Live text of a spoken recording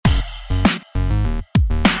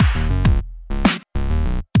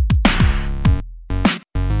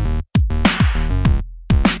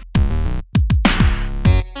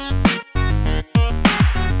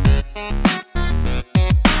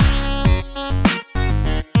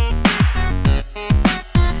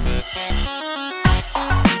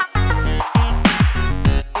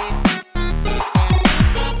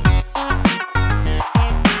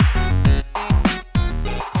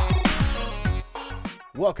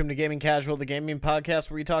welcome to Gaming Casual, the gaming podcast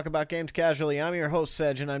where we talk about games casually. I'm your host,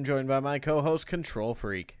 Sedge, and I'm joined by my co-host, Control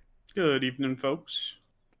Freak. Good evening, folks.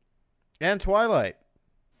 And Twilight.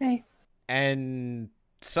 Hey. And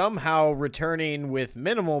somehow returning with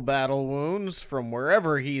minimal battle wounds from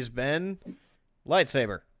wherever he's been,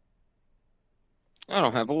 Lightsaber. I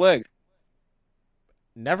don't have a leg.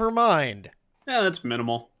 Never mind. Yeah, that's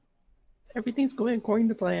minimal. Everything's going according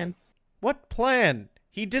to plan. What plan?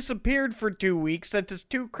 He disappeared for 2 weeks, sent us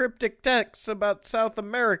 2 cryptic texts about South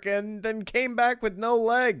America, and then came back with no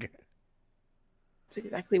leg. That's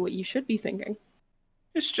exactly what you should be thinking.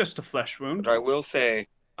 It's just a flesh wound. But I will say,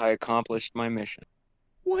 I accomplished my mission.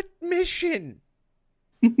 What mission?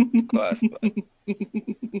 Classified.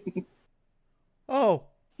 Oh.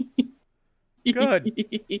 Good.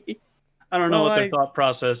 I don't know Well, what their thought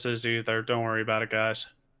process is either. Don't worry about it, guys.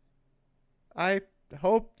 I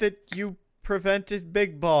hope that you prevented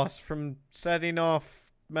Big Boss from setting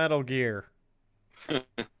off Metal Gear.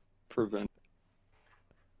 Prevent.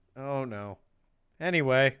 Oh no.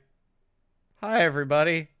 Anyway. Hi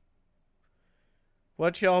everybody.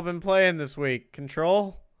 What y'all been playing this week?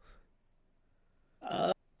 Control?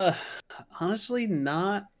 Honestly,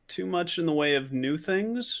 not too much in the way of new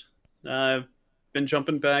things. I've been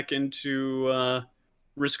jumping back into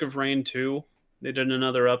Risk of Rain 2. They did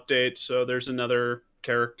another update, so there's another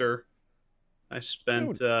character. I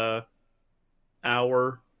spent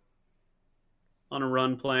hour on a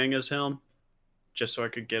run playing as him, just so I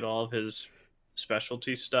could get all of his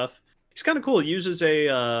specialty stuff. He's kind of cool. He uses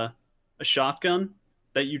a shotgun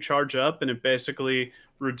that you charge up, and it basically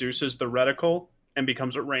reduces the reticle and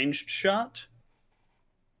becomes a ranged shot.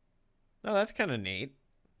 Oh, that's kind of neat.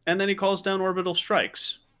 And then he calls down orbital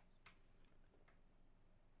strikes.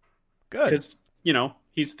 Good. Because, you know,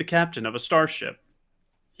 he's the captain of a starship.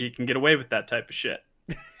 He can get away with that type of shit.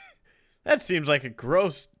 That seems like a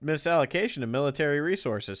gross misallocation of military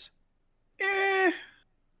resources.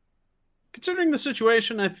 Considering the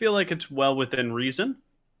situation, I feel like it's well within reason.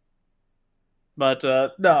 But,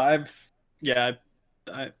 no,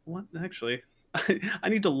 what, actually, I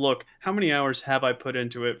need to look. How many hours have I put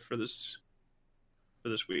into it for this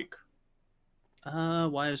week?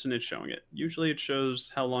 Why isn't it showing it? Usually it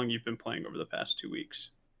shows how long you've been playing over the past 2 weeks.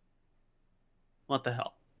 What the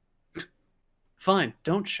hell? Fine,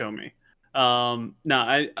 don't show me. No,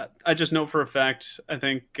 I just know for a fact, I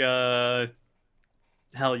think,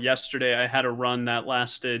 hell, yesterday I had a run that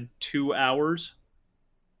lasted 2 hours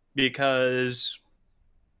because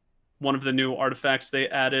one of the new artifacts they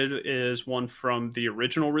added is one from the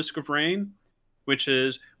original Risk of Rain, which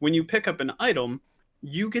is when you pick up an item,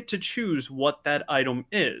 you get to choose what that item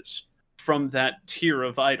is from that tier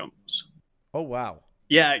of items. Oh, wow.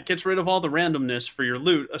 Yeah, it gets rid of all the randomness for your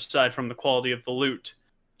loot aside from the quality of the loot.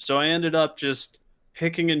 So I ended up just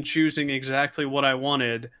picking and choosing exactly what I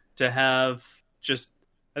wanted to have. Just,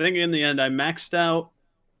 I think in the end I maxed out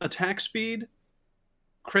attack speed,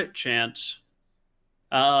 crit chance,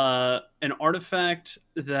 an artifact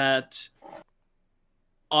that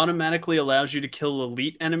automatically allows you to kill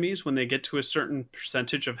elite enemies when they get to a certain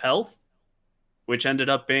percentage of health, which ended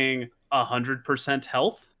up being 100%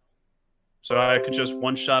 health. So I could just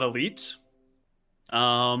one-shot elites.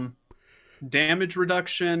 Damage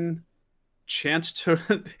reduction, chance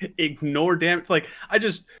to ignore damage. Like, I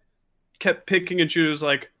just kept picking and choosing,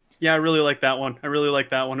 like, yeah, I really like that one. I really like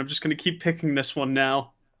that one. I'm just going to keep picking this one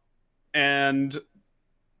now. And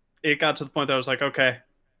it got to the point that I was like, okay,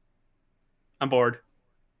 I'm bored.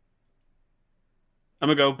 I'm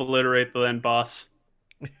going to go obliterate the end boss.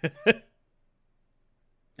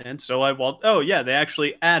 And so they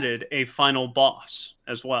actually added a final boss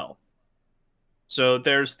as well. So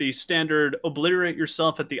there's the standard obliterate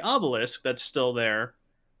yourself at the obelisk that's still there,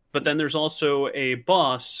 but then there's also a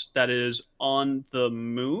boss that is on the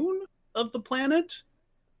moon of the planet.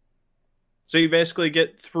 So you basically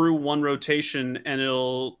get through one rotation and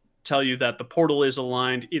it'll tell you that the portal is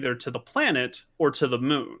aligned either to the planet or to the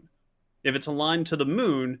moon. If it's aligned to the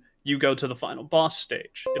moon, you go to the final boss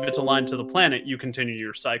stage. If it's aligned to the planet, you continue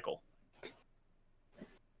your cycle.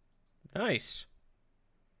 Nice.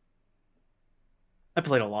 I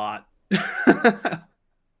played a lot.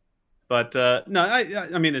 But no,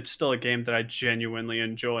 I mean, it's still a game that I genuinely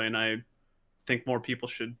enjoy, and I think more people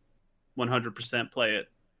should 100% play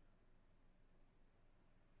it.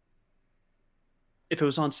 If it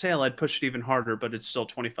was on sale, I'd push it even harder, but it's still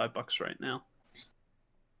 $25 right now.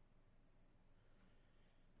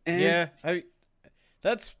 And Yeah,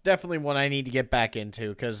 that's definitely one I need to get back into,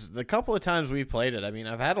 because the couple of times we played it, I mean,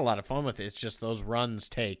 I've had a lot of fun with it. It's just those runs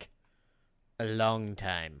take a long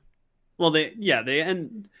time. Well, they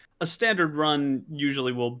end a standard run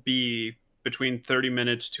usually will be between 30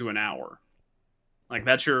 minutes to an hour. Like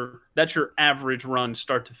that's your average run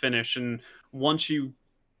start to finish, and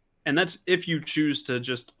that's if you choose to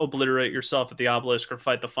just obliterate yourself at the obelisk or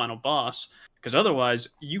fight the final boss, because otherwise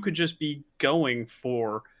you could just be going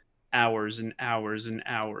for hours and hours and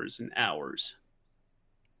hours and hours.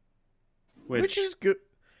 Which is good.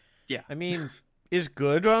 Yeah. I mean, is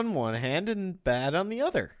good on one hand and bad on the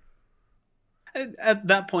other. At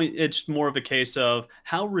that point, it's more of a case of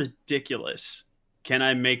how ridiculous can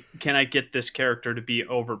I get this character to be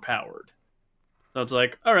overpowered? So it's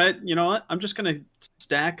like, all right, you know what? I'm just gonna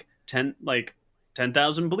stack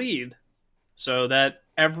 10,000 bleed, so that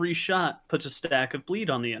every shot puts a stack of bleed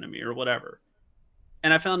on the enemy or whatever.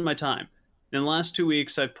 And I found my time. In the last 2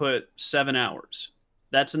 weeks, I put 7 hours.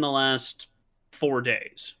 That's in the last 4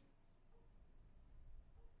 days.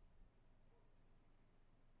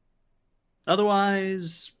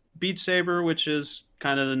 Otherwise, Beat Saber, which is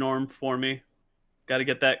kind of the norm for me. Got to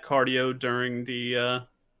get that cardio during the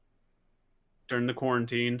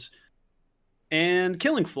quarantines. And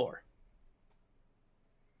Killing Floor.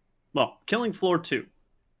 Well, Killing Floor 2.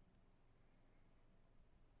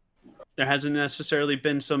 There hasn't necessarily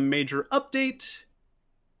been some major update.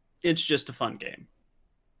 It's just a fun game.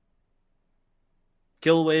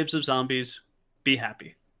 Kill waves of zombies. Be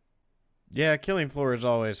happy. Yeah, Killing Floor is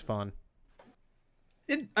always fun.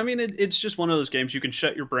 It's just one of those games you can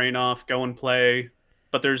shut your brain off, go and play,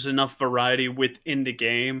 but there's enough variety within the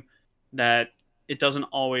game that it doesn't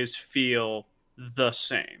always feel the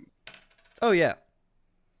same. Oh, yeah.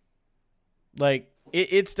 Like,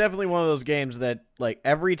 it's definitely one of those games that, like,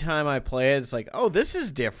 every time I play it, it's like, oh, this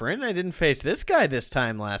is different. I didn't face this guy this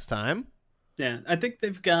time last time. Yeah, I think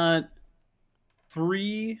they've got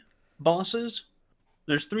 3 bosses.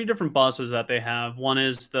 There's 3 different bosses that they have. One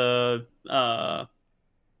is the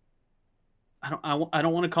I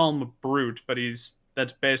don't want to call him a brute, but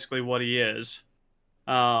that's basically what he is.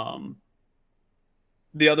 The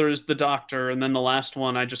other is the doctor, and then the last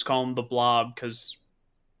one I just call him the blob because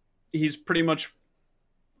he's pretty much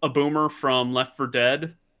a boomer from Left 4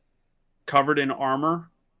 Dead, covered in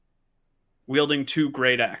armor, wielding 2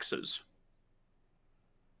 great axes.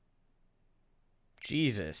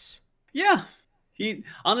 Jesus. Yeah.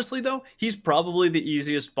 Honestly though, he's probably the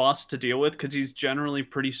easiest boss to deal with because he's generally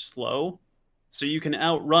pretty slow. So you can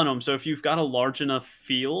outrun him. So if you've got a large enough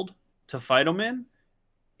field to fight him in,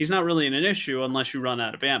 he's not really an issue unless you run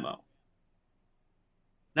out of ammo.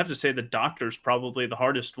 I have to say the doctor's probably the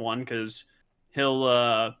hardest one because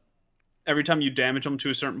he'll every time you damage him to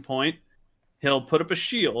a certain point, he'll put up a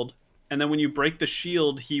shield, and then when you break the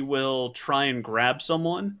shield, he will try and grab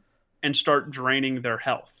someone and start draining their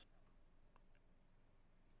health.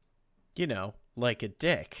 You know, like a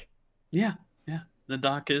dick. Yeah. The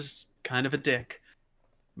doc is kind of a dick.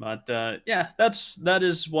 But that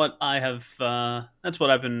is what I have that's what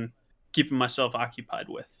I've been keeping myself occupied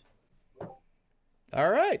with. All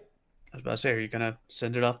right. I was about to say, are you gonna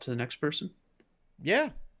send it off to the next person?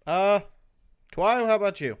 Yeah. Twy, how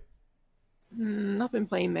about you? I've been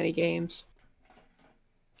playing many games.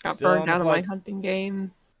 Got Still on burned the out of my flights? hunting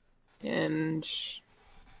game, and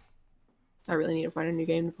I really need to find a new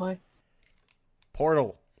game to play.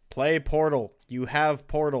 Portal. Play Portal. You have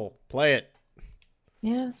Portal. Play it.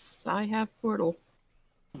 Yes, I have Portal.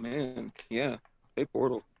 Oh, man, yeah. Hey,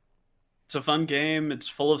 Portal. It's a fun game. It's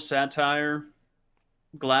full of satire.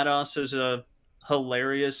 GLaDOS is a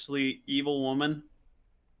hilariously evil woman.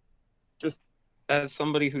 Just as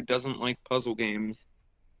somebody who doesn't like puzzle games,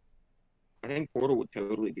 I think Portal would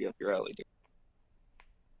totally be up your alley, dude.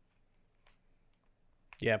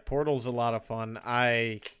 Yeah, Portal's a lot of fun.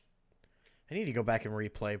 I need to go back and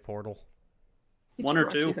replay Portal. Did 1 you or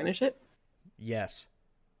rush 2? to finish it? Yes.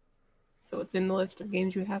 So it's in the list of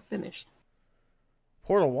games you have finished.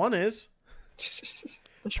 Portal 1 is.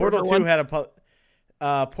 The shorter Portal 2 one.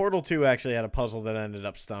 had Portal 2 actually had a puzzle that ended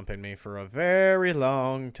up stumping me for a very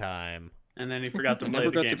long time. And then he forgot to I play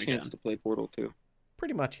never the got game the chance again. to play Portal 2.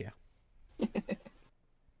 Pretty much, yeah.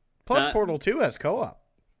 Plus, Portal 2 has co-op.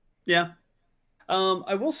 Yeah.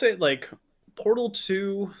 I will say, like, Portal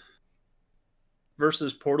 2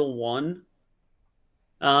 versus Portal 1.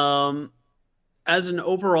 As an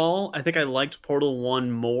overall, I think I liked Portal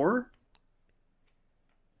 1 more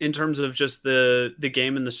in terms of just the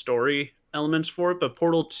game and the story elements for it, but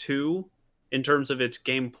Portal 2, in terms of its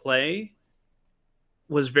gameplay,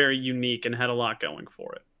 was very unique and had a lot going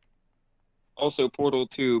for it. Also, Portal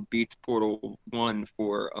 2 beats Portal 1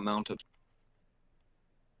 for amount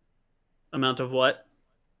Amount of what?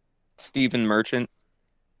 Stephen Merchant.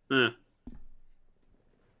 Eh.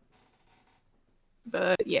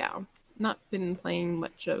 But yeah, not been playing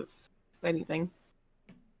much of anything.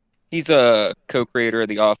 He's a co-creator of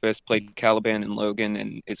The Office, played Caliban in Logan,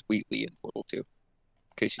 and is Wheatley in Portal 2. In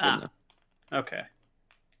case you didn't know. Okay.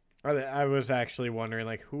 I was actually wondering,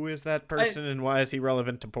 like, who is that person and why is he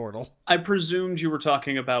relevant to Portal? I presumed you were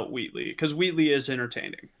talking about Wheatley, because Wheatley is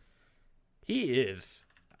entertaining. He is.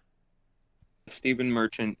 Stephen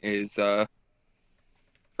Merchant is Wheatley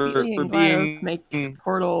for and Gladys being makes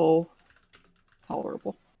Portal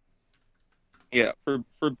tolerable. yeah for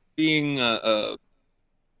being a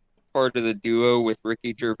part of the duo with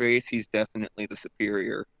Ricky Gervais. He's definitely the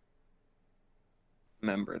superior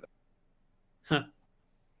member. Huh.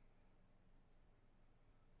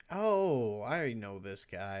 Oh, I know this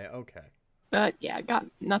guy. Okay. But yeah, got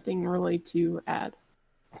nothing really to add.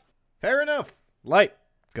 Fair enough. Light.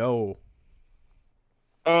 Go.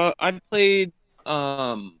 I played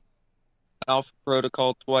Alpha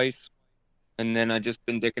Protocol twice, and then I just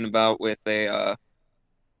been dicking about with a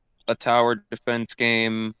tower defense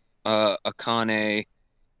game, Akane,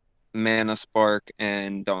 Mana Spark,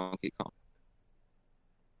 and Donkey Kong.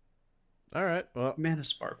 All right. Well, Mana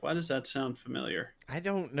Spark. Why does that sound familiar? I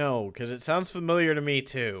don't know, because it sounds familiar to me,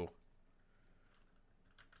 too.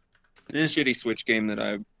 It's a shitty Switch game that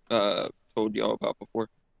I told y'all about before.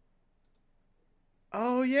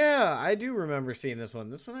 Oh, yeah. I do remember seeing this one.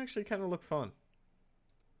 This one actually kind of looked fun.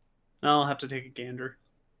 I'll have to take a gander.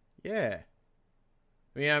 Yeah.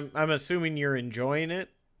 I mean, I'm assuming you're enjoying it.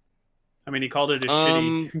 I mean, he called it a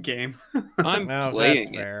shitty game. I'm Well, playing that's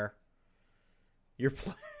it. fair. You're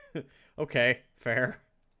okay, fair.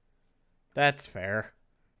 That's fair.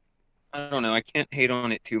 I don't know. I can't hate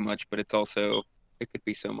on it too much, but it could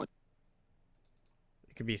be so much.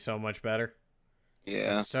 It could be so much better.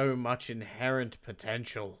 Yeah. There's so much inherent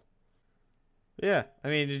potential. Yeah. I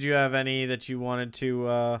mean, did you have any that you wanted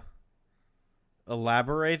to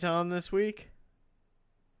elaborate on this week?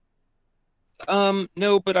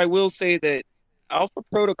 No, but I will say that Alpha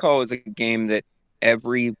Protocol is a game that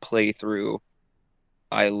every playthrough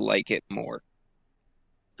I like it more.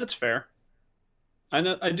 That's fair.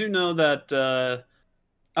 I do know that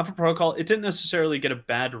Alpha Protocol, it didn't necessarily get a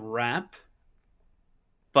bad rap,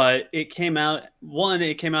 but it came out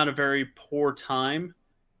a very poor time,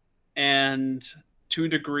 and to a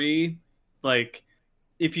degree, like,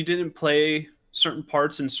 if you didn't play certain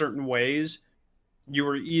parts in certain ways,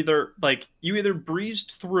 you either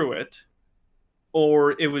breezed through it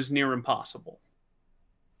or it was near impossible.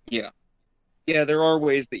 Yeah. Yeah, there are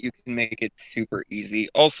ways that you can make it super easy.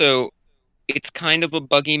 Also, it's kind of a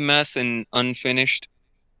buggy mess and unfinished,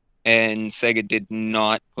 and Sega did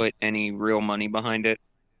not put any real money behind it.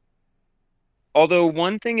 Although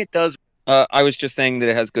one thing it does, I was just saying that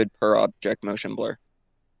it has good per object motion blur.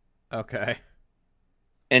 Okay.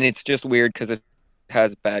 And it's just weird because it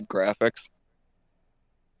has bad graphics.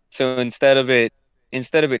 So instead of it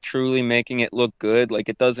truly making it look good like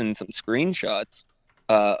it does in some screenshots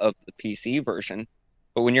of the PC version,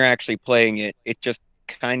 but when you're actually playing it, it just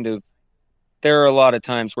kind of, there are a lot of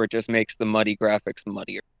times where it just makes the muddy graphics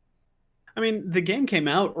muddier. I mean, the game came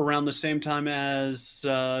out around the same time as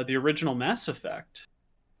the original Mass Effect.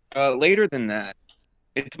 Later than that,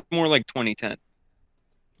 it's more like 2010.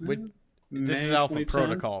 This is May Alpha 2010?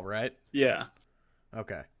 Protocol, right? Yeah.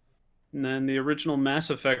 Okay. And then the original Mass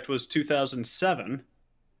Effect was 2007.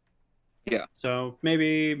 Yeah. So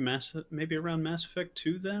maybe around Mass Effect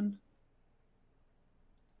 2 then?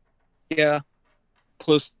 Yeah.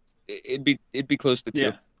 Close. It'd be close to 2.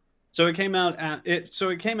 Yeah. So it came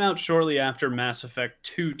out shortly after Mass Effect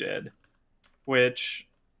 2 did, which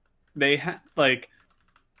they had like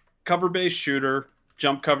cover-based shooter,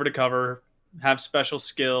 jump cover to cover, have special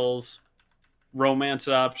skills, romance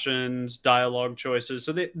options, dialogue choices.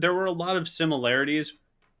 So there were a lot of similarities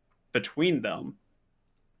between them.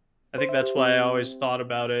 I think that's why I always thought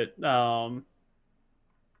about it. I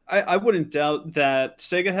wouldn't doubt that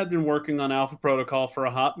Sega had been working on Alpha Protocol for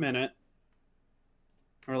a hot minute.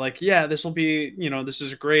 Or like, yeah, this will be, this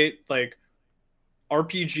is a great like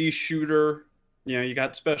RPG shooter. You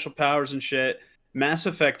got special powers and shit. Mass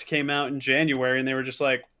Effect came out in January and they were just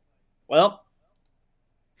like, well,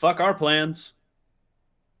 fuck our plans.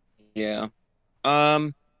 Yeah.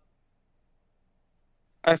 I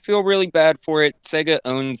feel really bad for it. Sega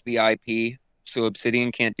owns the IP, so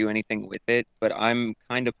Obsidian can't do anything with it, but I'm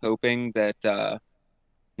kind of hoping that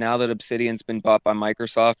now that Obsidian's been bought by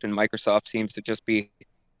Microsoft and Microsoft seems to just be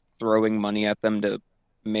throwing money at them to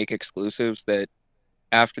make exclusives, that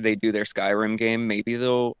after they do their Skyrim game, maybe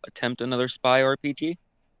they'll attempt another spy RPG.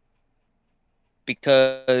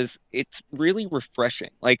 Because it's really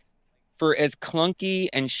refreshing. Like, for as clunky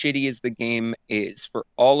and shitty as the game is, for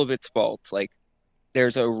all of its faults, like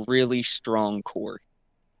there's a really strong core.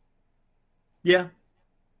 Yeah.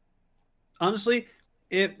 Honestly,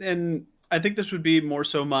 and I think this would be more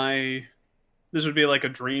so this would be like a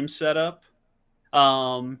dream setup.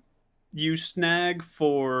 You snag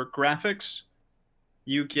for graphics,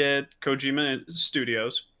 you get Kojima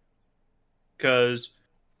Studios, because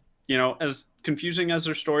as confusing as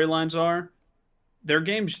their storylines are, their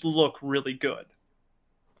games look really good.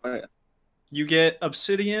 Oh, yeah. You get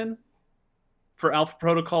Obsidian for Alpha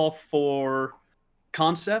Protocol for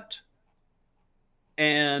concept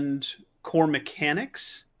and core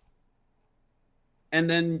mechanics. And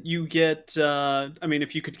then you get,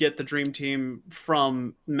 if you could get the Dream Team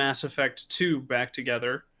from Mass Effect 2 back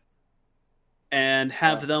together and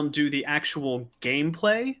have them do the actual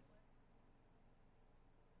gameplay.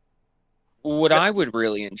 What I would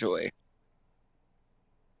really enjoy,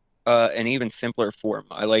 an even simpler form.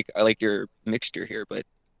 I like your mixture here, but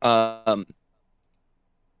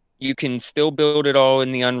you can still build it all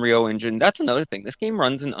in the Unreal Engine. That's another thing. This game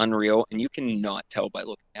runs in Unreal, and you cannot tell by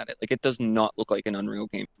looking at it. Like, it does not look like an Unreal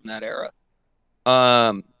game from that era.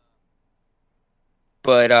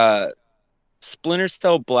 But Splinter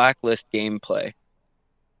Cell Blacklist gameplay.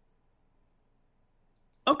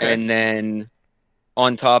 Okay. And then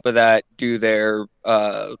on top of that, do their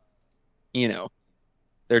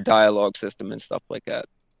their dialogue system and stuff like that.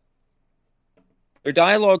 Their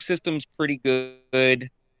dialogue system's pretty good.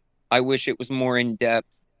 I wish it was more in depth,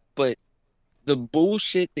 but the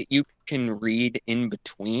bullshit that you can read in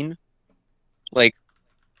between, like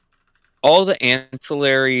all the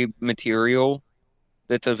ancillary material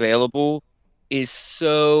that's available, is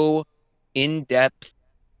so in depth.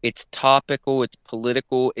 It's topical, it's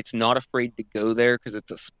political, it's not afraid to go there because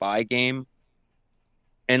it's a spy game.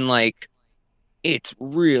 And like, it's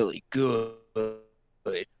really good.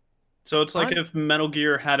 So it's like if Metal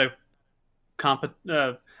Gear had a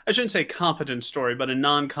I shouldn't say competent story, but a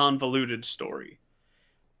non-convoluted story.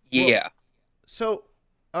 Yeah. So,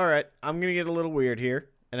 all right, I'm going to get a little weird here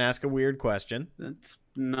and ask a weird question. That's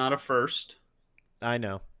not a first. I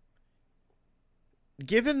know.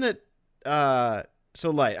 Given that,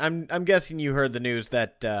 so Light, I'm guessing you heard the news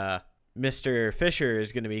that Mr. Fisher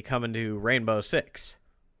is going to be coming to Rainbow Six.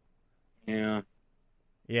 Yeah.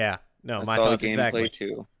 Yeah. No, I my saw thoughts the gameplay exactly.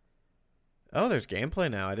 too. Oh, there's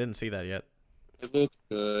gameplay now. I didn't see that yet. It looks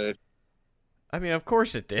good. I mean, of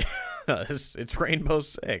course it did. It's Rainbow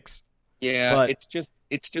Six. Yeah, But-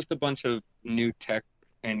 it's just a bunch of new tech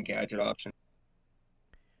and gadget options.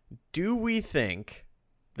 Do we think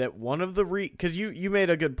that one of the because you made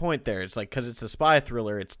a good point there. It's like, because it's a spy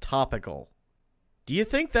thriller, it's topical. Do you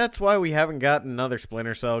think that's why we haven't gotten another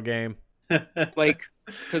Splinter Cell game? Like,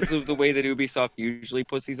 because of the way that Ubisoft usually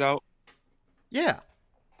puts these out. Yeah.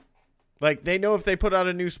 Like, they know if they put out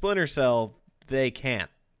a new Splinter Cell, they can't.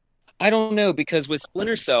 I don't know, because with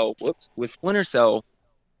Splinter Cell,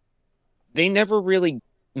 they never really,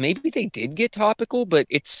 maybe they did get topical, but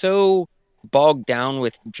it's so bogged down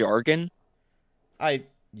with jargon.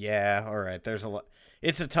 Yeah, all right. There's a lot.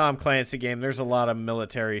 It's a Tom Clancy game. There's a lot of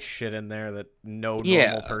military shit in there that no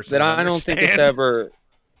normal person that would I don't think it's understand. ever.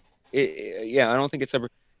 I don't think it's ever.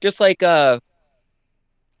 Just like I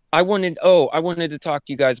wanted to talk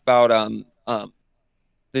to you guys about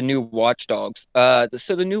the new Watch Dogs.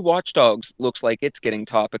 So the new Watch Dogs looks like it's getting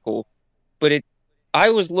topical, but I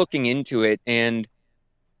was looking into it, and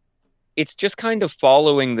it's just kind of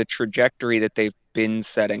following the trajectory that they've been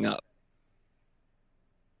setting up,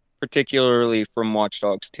 particularly from Watch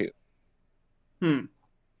Dogs 2.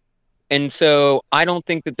 And so I don't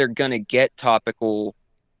think that they're going to get topical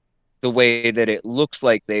the way that it looks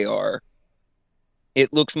like they are.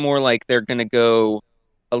 It looks more like they're going to go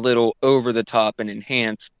a little over the top and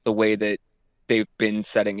enhance the way that they've been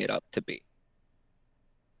setting it up to be.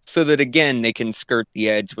 So that, again, they can skirt the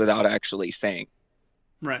edge without actually saying.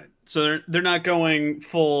 Right. So they're not going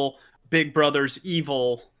full Big Brother's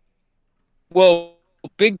evil. Well,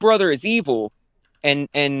 Big Brother is evil, and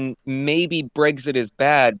maybe Brexit is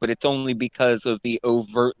bad, but it's only because of the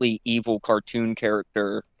overtly evil cartoon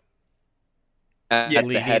character at the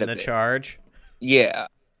Leading head of the it. charge. Yeah.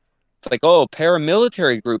 It's like, oh,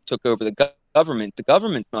 paramilitary group took over the government. The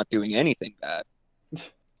government's not doing anything bad.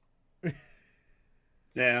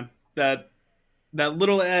 Yeah. That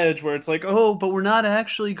little edge where it's like, oh, but we're not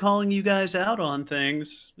actually calling you guys out on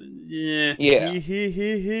things. Yeah. Yeah.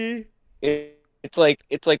 He. It's like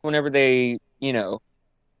whenever they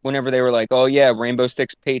were like, oh yeah, Rainbow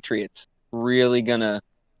Six Patriots really gonna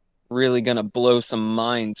blow some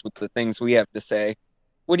minds with the things we have to say.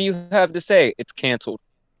 What do you have to say? It's canceled.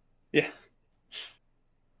 Yeah.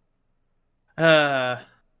 I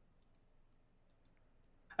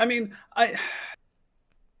mean,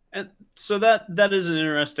 and so that is an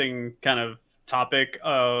interesting kind of topic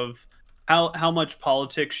of how much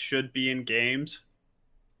politics should be in games.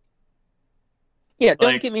 Yeah,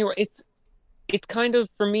 don't Like, get me wrong. It's kind of,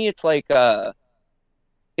 for me, it's like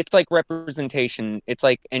representation. It's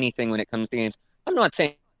like anything when it comes to games. I'm not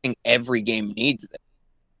saying every game needs it,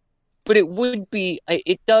 but it would be.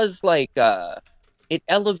 It does it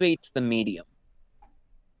elevates the medium.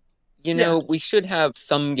 You yeah, know, we should have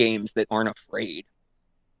some games that aren't afraid.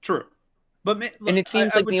 true. But And it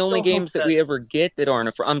seems I like would the only still hope games that that we ever get that aren't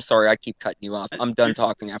afraid. I'm sorry, I keep cutting you off. I'm done you're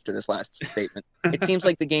talking after this last statement. It seems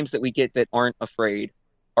like the games that we get that aren't afraid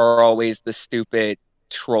are always the stupid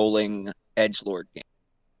trolling edgelord game.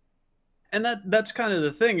 and that's kind of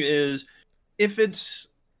the thing is if it's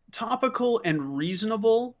topical and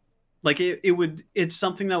reasonable, like it's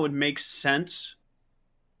something that would make sense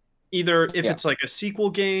either if Yeah. it's like a sequel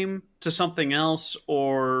game to something else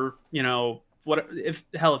or what if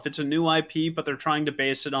it's a new IP but they're trying to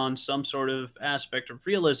base it on some sort of aspect of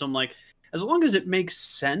realism, like as long as it makes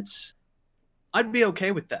sense I'd be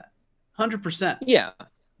okay with that 100%. Yeah.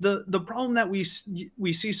 The problem that we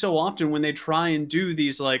see so often when they try and do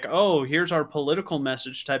these like, oh, here's our political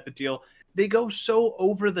message type of deal, they go so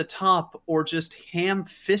over the top or just ham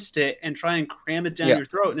fist it and try and cram it down Yeah. your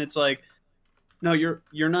throat, and it's like, no, you're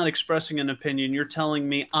not expressing an opinion, you're telling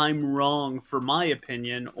me I'm wrong for my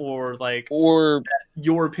opinion, or like Or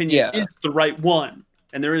your opinion yeah. is the right one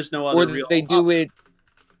and there is no other Or real they do it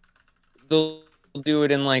they'll do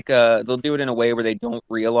it in they'll do it in a way where they don't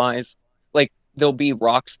realize, like they'll be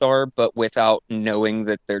Rockstar but without knowing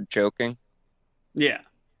that they're joking. Yeah.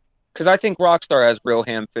 Because I think Rockstar has real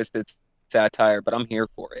ham-fisted satire, but I'm here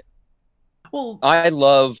for it. Well, I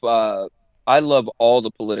love all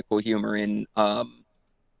the political humor in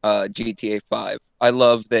GTA 5. I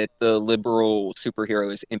love that the liberal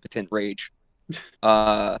superhero is Impotent Rage.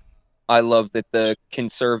 I love that the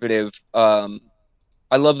conservative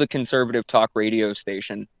I love the conservative talk radio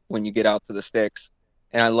station when you get out to the sticks.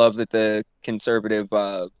 And I love that the conservative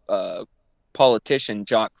politician,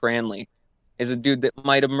 Jock Cranley, is a dude that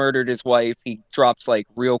might have murdered his wife. He drops like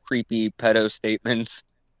real creepy pedo statements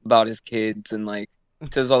about his kids and like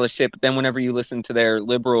says all this shit. But then whenever you listen to their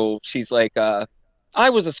liberal, she's like, I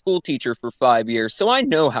was a school teacher for 5 years, so I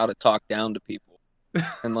know how to talk down to people.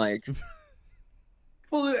 And like,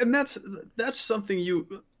 well, and that's something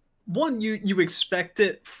you expect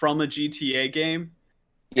it from a GTA game.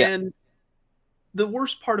 Yeah. And the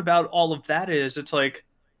worst part about all of that is it's like,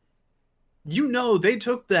 they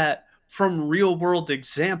took that from real world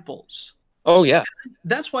examples. oh yeah.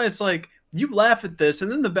 That's why it's like you laugh at this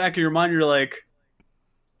and then in the back of your mind you're like,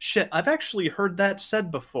 shit, I've actually heard that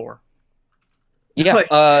said before. Yeah,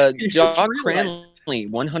 Like, you just Jock realize Cranley,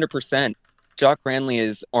 100%. Jock Cranley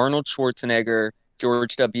is Arnold Schwarzenegger,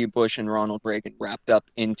 George W. Bush, and Ronald Reagan wrapped up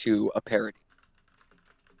into a parody.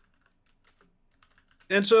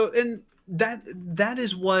 And so, and that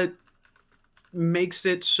is what makes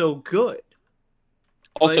it so good.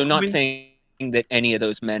 Also, Like, not saying that any of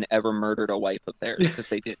those men ever murdered a wife of theirs, because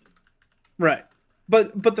they didn't. Right.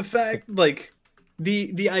 But the fact, like,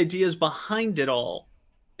 the ideas behind it all,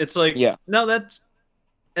 it's like, Yeah. no, that's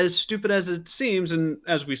as stupid as it seems, and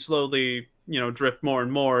as we slowly, drift more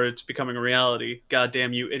and more, it's becoming a reality. God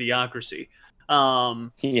damn you, Idiocracy.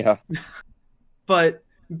 Yeah. But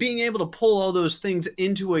being able to pull all those things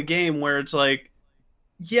into a game where it's like,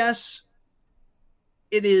 yes,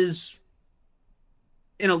 it is,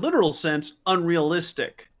 in a literal sense,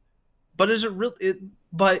 unrealistic. But is it real?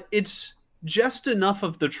 But it's just enough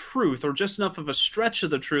of the truth, or just enough of a stretch of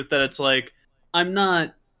the truth, that it's like, I'm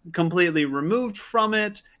not completely removed from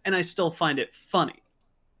it, and I still find it funny.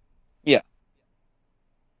 Yeah.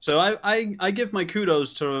 So I give my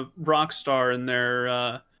kudos to Rockstar and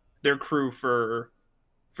their crew for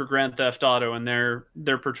Grand Theft Auto and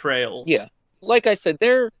their portrayals. Yeah. Like I said,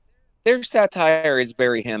 their satire is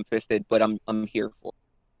very ham-fisted, but I'm here for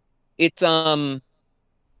it.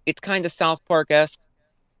 It's kind of South Park-esque.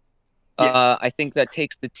 Yeah. I think that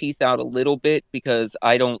takes the teeth out a little bit, because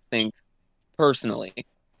I don't think for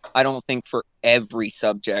every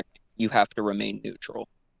subject you have to remain neutral.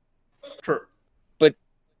 True.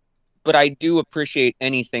 But I do appreciate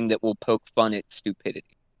anything that will poke fun at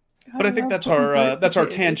stupidity. But I think that's our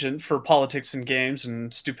tangent for politics and games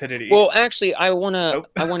and stupidity. Well, actually, I wanna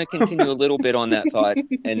continue a little bit on that thought,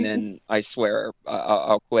 and then I swear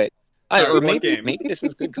I'll quit. Sorry, Or what game? maybe this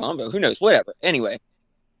is good combo. Who knows? Whatever. Anyway,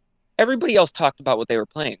 everybody else talked about what they were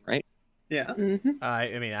playing, right? Yeah. Mm-hmm.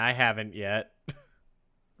 I mean, I haven't yet.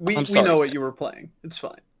 We I'm sorry, know what Sam. you were playing. It's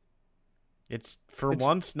fine. It's for It's-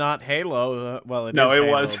 once not Halo. Well, it is No, it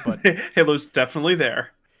Halo, was. but Halo's definitely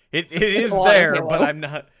there. it is a lot of there. But Halo. I'm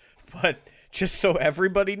not. But just so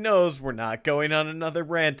everybody knows, we're not going on another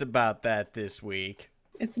rant about that this week.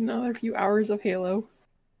 It's another few hours of Halo,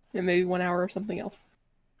 and maybe 1 hour of something else.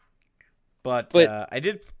 But I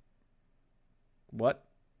did. What?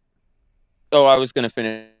 Oh, I was gonna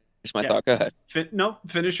finish my Yeah. thought. Go ahead.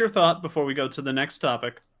 Finish your thought before we go to the next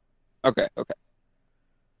topic. Okay.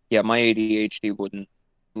 Yeah, my ADHD wouldn't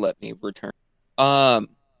let me return.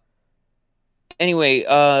 Anyway,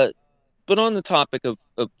 but on the topic of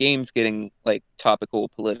games getting like topical,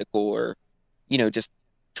 political, or just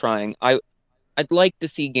trying, I'd like to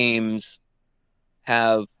see games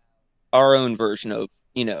have our own version of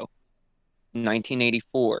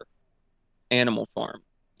 1984, Animal Farm.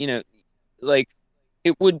 Like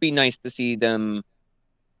it would be nice to see them.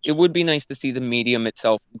 It would be nice to see the medium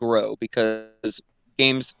itself grow because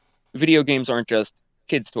video games aren't just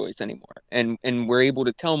kids' toys anymore, and we're able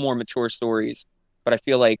to tell more mature stories. But I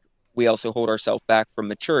feel like we also hold ourselves back from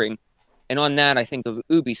maturing. And on that, I think of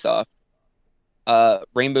Ubisoft.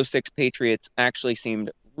 Rainbow Six Patriots actually seemed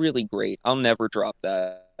really great. I'll never drop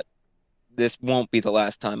that. This won't be the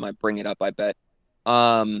last time I bring it up, I bet.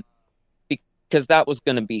 Because that was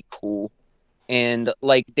going to be cool. And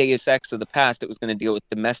like Deus Ex of the past, it was going to deal with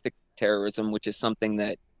domestic terrorism, which is something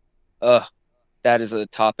that, that is a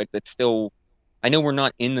topic that's still, I know we're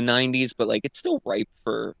not in the 90s, but like it's still ripe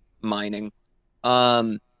for mining.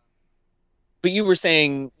 But you were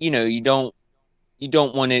saying, you don't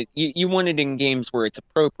want it, you want it in games where it's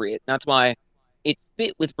appropriate. That's why it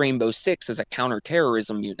fit with Rainbow Six as a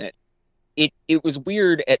counterterrorism unit. It was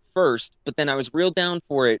weird at first, but then I was real down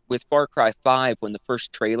for it with Far Cry 5 when the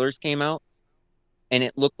first trailers came out. And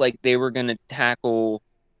it looked like they were going to tackle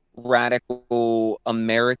radical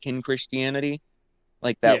American Christianity,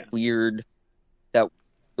 like that weird, the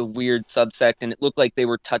weird subsect. And it looked like they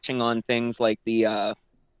were touching on things like the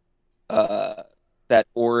that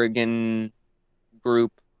Oregon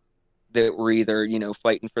group that were either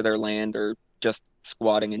fighting for their land or just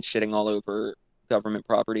squatting and shitting all over government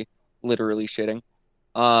property, literally shitting.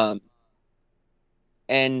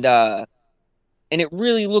 And it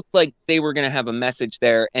really looked like they were going to have a message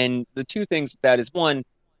there. And the two things with that is, one,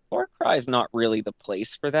 Far Cry is not really the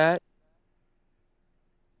place for that.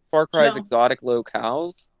 Far Cry's exotic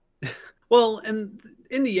locales. Well, and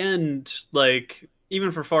in the end, like,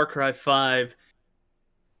 even for Far Cry 5,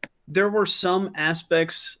 there were some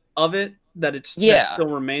aspects of it that that still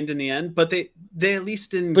remained in the end, but they at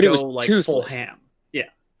least didn't go like toothless. full ham.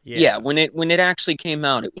 Yeah, when it actually came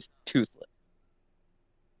out, it was toothless.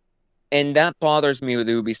 And that bothers me with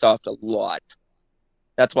Ubisoft a lot.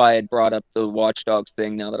 That's why I had brought up the Watch Dogs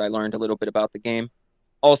thing now that I learned a little bit about the game.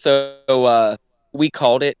 Also, we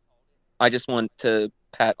called it. I just want to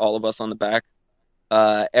pat all of us on the back.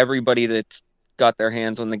 Everybody that's got their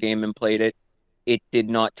hands on the game and played it, it did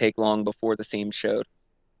not take long before the seams showed.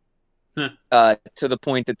 To the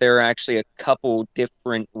point that there are actually a couple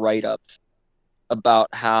different write-ups about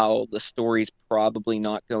how the story's probably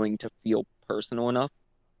not going to feel personal enough.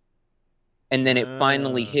 And then it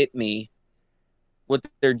finally hit me. What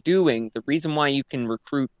they're doing, the reason why you can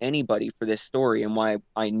recruit anybody for this story and why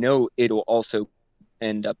I know it'll also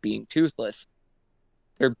end up being toothless,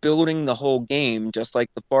 they're building the whole game, just like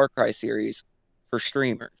the Far Cry series, for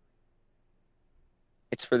streamers.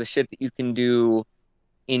 It's for the shit that you can do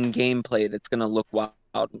in gameplay that's going to look wild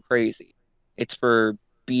and crazy. It's for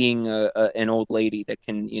being an old lady that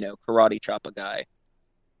can, karate chop a guy.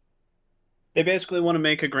 They basically want to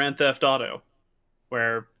make a Grand Theft Auto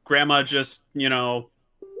where grandma just,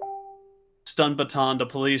 stun batoned a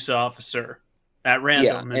police officer at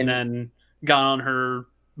random and then got on her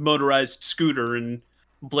motorized scooter and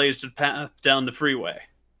blazed a path down the freeway.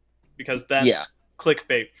 Because that's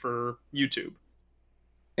clickbait for YouTube.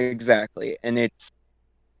 Exactly. And it's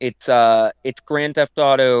Grand Theft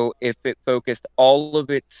Auto if it focused all of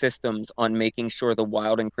its systems on making sure the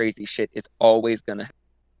wild and crazy shit is always gonna happen.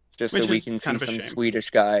 Just so we can see some Swedish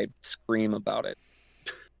guy scream about it.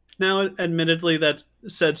 Now, admittedly, that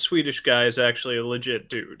said Swedish guy is actually a legit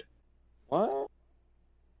dude. What?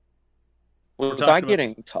 Was I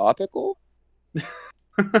getting topical?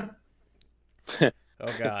 Oh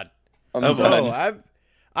God.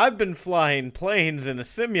 I've been flying planes in a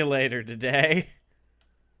simulator today.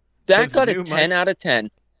 That got a 10 out of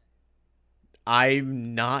 10.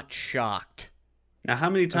 I'm not shocked. Now,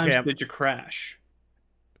 how many times did you crash?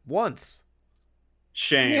 Once.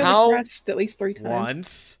 Shame. How? Crashed at least 3 times.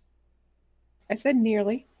 Once. I said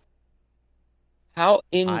nearly. How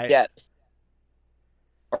in depth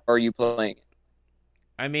are you playing it?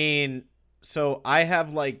 I mean, so I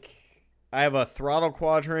have a throttle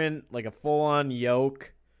quadrant, like a full-on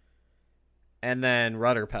yoke, and then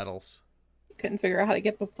rudder pedals. Couldn't figure out how to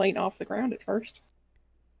get the plane off the ground at first.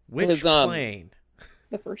 Which plane?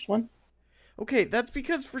 The first one. Okay, that's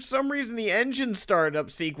because for some reason the engine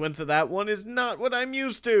startup sequence of that one is not what I'm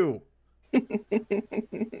used to.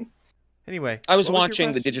 Anyway, I was what your watching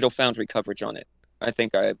the question? Digital Foundry coverage on it. I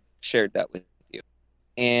think I shared that with you.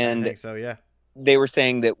 I And think so, yeah. they were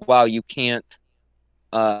saying that while you can't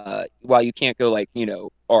go like,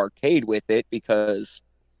 arcade with it because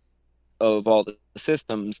of all the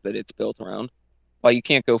systems that it's built around, while you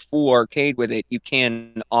can't go full arcade with it, you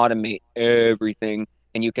can automate everything,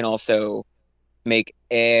 and you can also make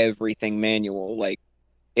everything manual. Like,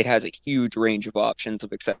 it has a huge range of options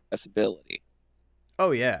of accessibility.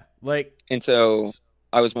 Oh, yeah. Like, And so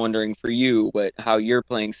I was wondering for you how you're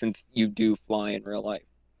playing, since you do fly in real life.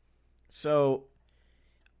 so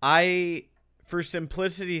for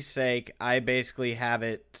simplicity's sake, I basically have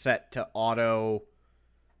it set to auto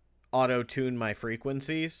tune my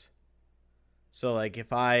frequencies. So like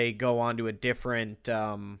if I go onto a different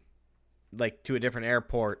to a different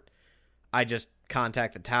airport, I just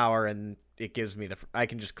contact the tower and it gives me I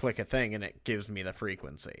can just click a thing and it gives me the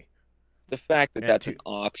frequency. The fact that And that's an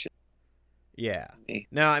option. Yeah. Me.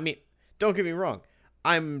 Now, I mean, don't get me wrong.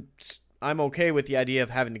 I'm okay with the idea of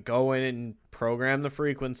having to go in and program the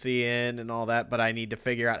frequency in and all that, but I need to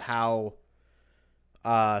figure out how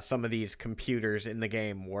some of these computers in the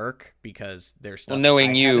game work because there's stuff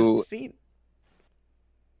knowing I you, haven't seen.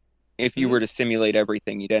 If you were to simulate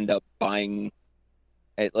everything, you'd end up buying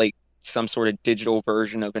like some sort of digital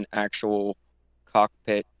version of an actual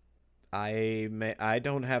cockpit. I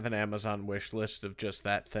don't have an Amazon wish list of just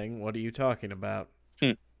that thing. What are you talking about?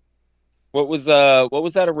 What was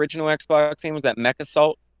that original Xbox game? Was that Mech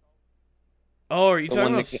Assault? Oh, are you The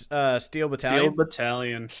talking one about Steel Battalion? Steel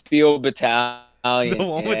Battalion. Steel Battalion. The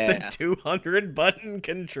one with yeah. the 200 button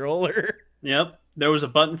controller. Yep. There was a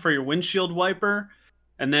button for your windshield wiper,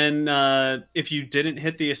 and then if you didn't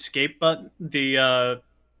hit the escape button, the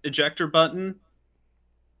ejector button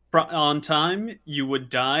on time, you would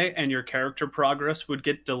die, and your character progress would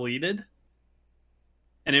get deleted.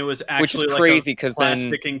 And it was Which is actually crazy like because a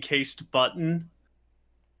plastic encased button.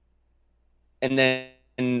 And then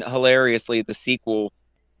hilariously, the sequel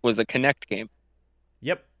was a Kinect game.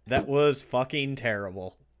 Yep, that was fucking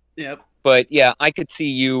terrible. Yep. But yeah, I could see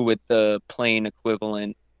you with the plain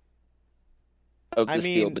equivalent of the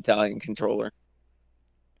Steel mean, Battalion controller.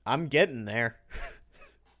 I'm getting there.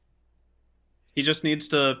 He just needs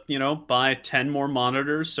to, buy 10 more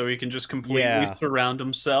monitors so he can just completely surround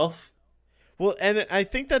himself. Well, and I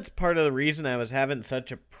think that's part of the reason I was having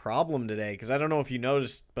such a problem today, because I don't know if you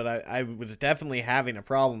noticed, but I was definitely having a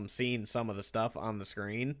problem seeing some of the stuff on the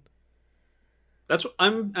screen.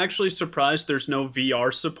 I'm actually surprised there's no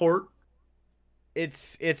VR support.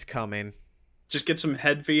 It's coming. Just get some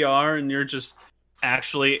head VR and you're just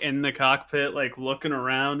actually in the cockpit, like looking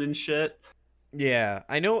around and shit. Yeah,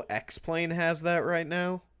 I know X-Plane has that right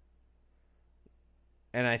now.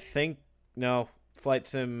 And I think, no, Flight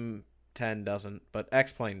Sim 10 doesn't, but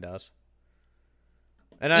X-Plane does.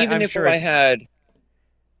 And I'm if sure I had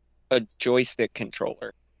a joystick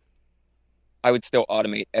controller, I would still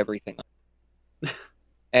automate everything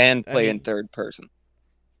and play in third person.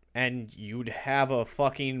 And you'd have a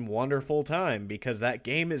fucking wonderful time because that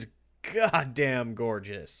game is goddamn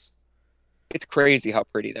gorgeous. It's crazy how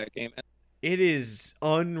pretty that game is. It is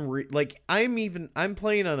unreal. Like, I'm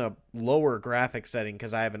playing on a lower graphic setting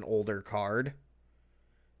because I have an older card.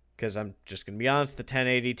 Because I'm just going to be honest, the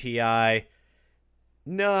 1080 Ti,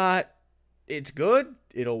 it's good.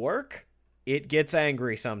 It'll work. It gets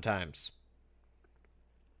angry sometimes.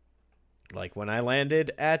 Like when I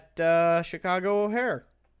landed at Chicago O'Hare.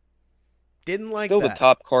 Didn't like Still that. the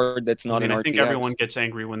top card that's not an I RTX. think everyone gets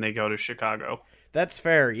angry when they go to Chicago. That's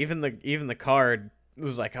fair. Even the card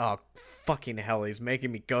was like, oh, fucking hell, he's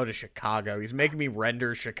making me go to Chicago. He's making me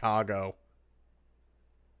render Chicago.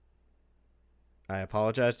 I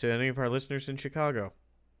apologize to any of our listeners in Chicago.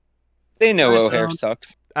 They know O'Hare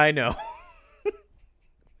sucks. I know.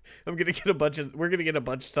 We're gonna get a bunch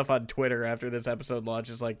of stuff on Twitter after this episode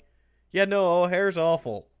launches. Like, yeah, no, O'Hare's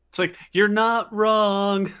awful. It's like, you're not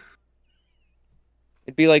wrong.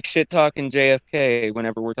 It'd be like shit talking JFK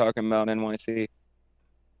whenever we're talking about NYC.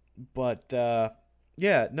 But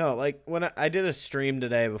yeah, no, like when I did a stream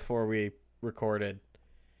today before we recorded,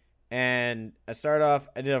 and I started off,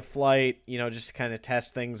 I did a flight, just to kind of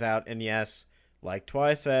test things out, and yes, like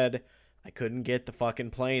Twice said, I couldn't get the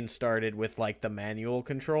fucking plane started with like the manual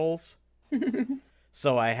controls.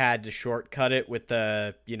 So I had to shortcut it with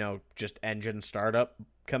the, just engine startup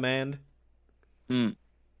command. Hmm.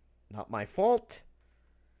 Not my fault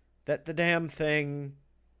that the damn thing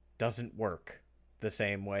doesn't work the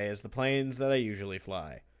same way as the planes that I usually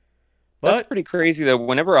fly. That's But pretty crazy though.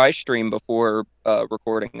 Whenever I stream before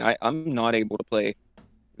recording, I'm not able to play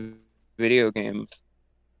video games.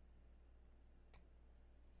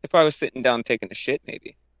 If I was sitting down taking a shit,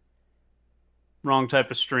 maybe. Wrong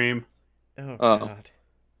type of stream. oh Oh. god.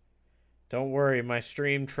 Don't worry, my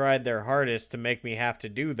stream tried their hardest to make me have to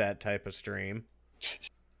do that type of stream.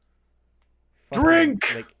 Drink!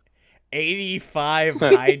 Fucking, like 85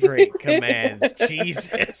 hydrate commands.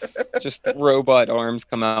 Jesus. Just robot arms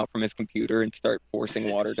come out from his computer and start forcing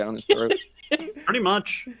water down his throat. Pretty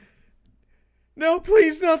much. No,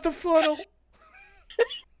 please, not the funnel.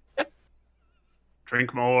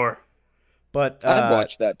 Drink more. But I'd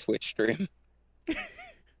watch that Twitch stream.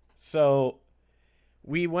 So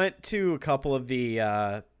we went to a couple of the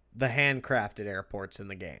handcrafted airports in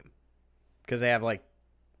the game because they have like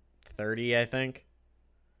 30, I think.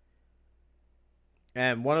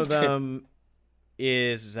 And one of them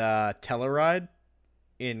is Telluride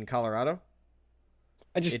in Colorado.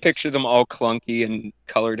 I just It's- picture them all clunky and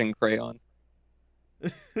colored in crayon.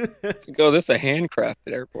 Like, oh, this is a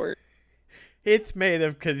handcrafted airport. It's made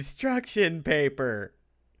of construction paper.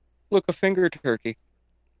 Look, a finger turkey.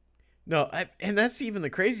 No, and that's even the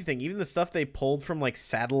crazy thing. Even the stuff they pulled from like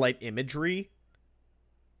satellite imagery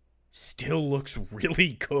still looks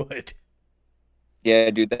really good. Yeah,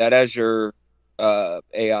 dude, that Azure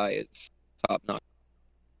AI is top notch.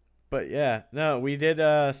 But yeah, no, we did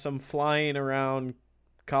some flying around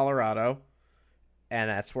Colorado, and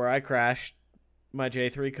that's where I crashed my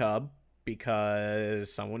J3 Cub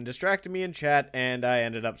because someone distracted me in chat, and I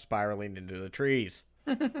ended up spiraling into the trees.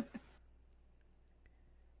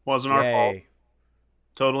 Wasn't our fault. Yay.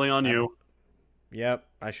 Totally on you. Yep,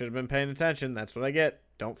 I should have been paying attention. That's what I get.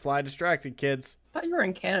 Don't fly distracted, kids. I thought you were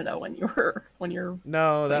in Canada when you're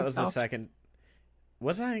No, that Same was the stuff. second.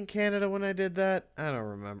 Was I in Canada when I did that? I don't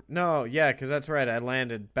remember. No, yeah, because that's right. I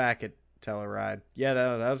landed back at Telluride. Yeah,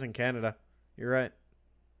 that was in Canada. You're right.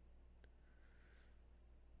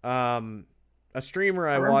 A streamer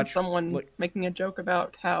I remember watched. someone look- making a joke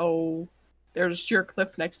about how there's a sheer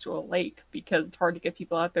cliff next to a lake because it's hard to get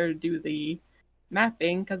people out there to do the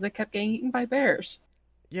mapping because they kept getting eaten by bears.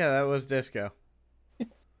 Yeah, that was Disco.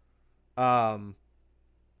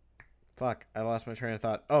 Fuck, I lost my train of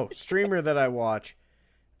thought. Oh, streamer that I watch,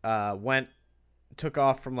 took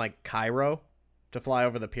off from like Cairo to fly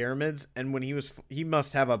over the pyramids, and when he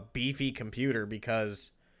must have a beefy computer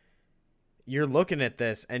because you're looking at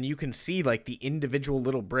this and you can see like the individual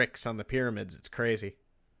little bricks on the pyramids. It's crazy.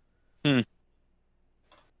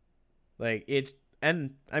 Like it's,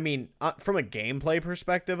 and I mean, from a gameplay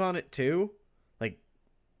perspective on it too, like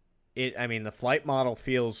the flight model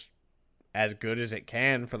feels as good as it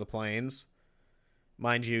can for the planes.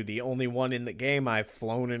 Mind you, the only one in the game I've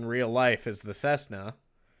flown in real life is the Cessna.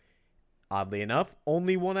 Oddly enough,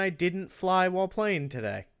 only one I didn't fly while playing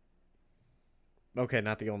today. Okay,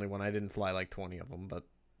 not the only one. I didn't fly like 20 of them, but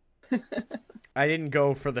I didn't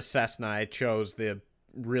go for the Cessna. I chose the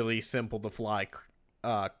really simple to fly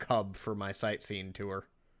Cub for my sightseeing tour.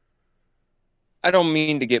 I don't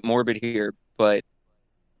mean to get morbid here, but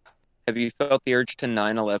have you felt the urge to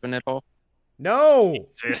 9/11 at all? No!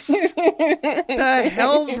 Sis. The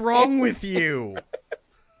hell's wrong with you?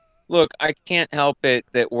 Look, I can't help it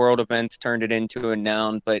that world events turned it into a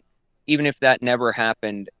noun, but even if that never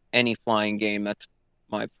happened, any flying game, that's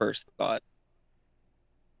my first thought.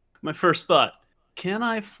 My first thought, can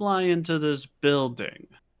I fly into this building?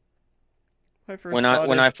 My first When thought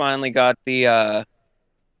I is, finally got the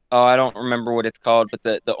I don't remember what it's called, but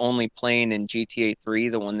the only plane in GTA 3,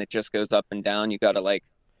 the one that just goes up and down, you gotta like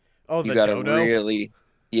oh, the you gotta dodo? really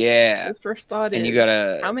yeah. The first thought And is, you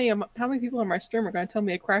gotta how many people on my stream are going to tell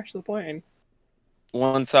me I crashed the plane?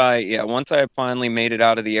 once I finally made it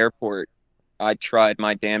out of the airport, I tried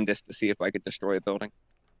my damnedest to see if I could destroy a building.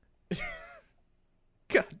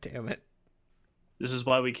 God damn it. This is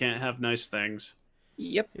why we can't have nice things.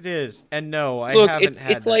 Yep. It is. And no, I Look, haven't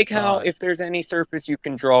had it's that like how thought. if there's any surface you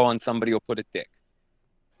can draw on, somebody will put a dick.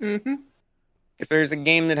 Mm-hmm. If there's a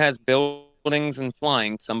game that has buildings and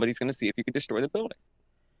flying, somebody's gonna see if you could destroy the building.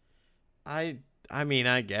 I mean,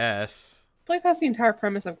 I guess. I feel like that's the entire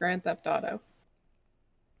premise of Grand Theft Auto.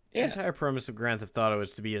 The Yeah. entire premise of Grand Theft Auto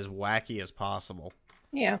is to be as wacky as possible.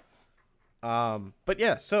 Yeah. But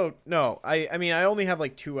yeah, so no, I mean, I only have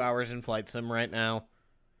like 2 hours in Flight Sim right now.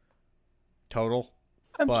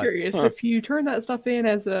 I'm But- curious, Huh. if you turn that stuff in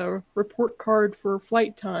as a report card for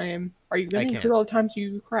flight time, Are you going to can't. include all the times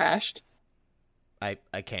you crashed? I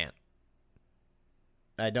can't.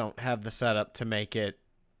 I don't have the setup to make it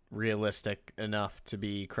realistic enough to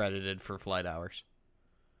be credited for flight hours.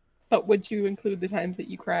 But would you include the times that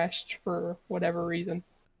you crashed for whatever reason?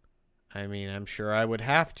 I mean, I'm sure I would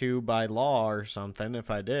have to by law or something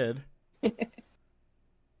if I did.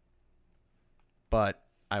 But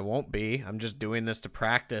I won't be. I'm just doing this to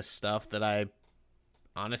practice stuff that I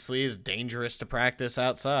honestly is dangerous to practice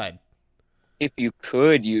outside. If you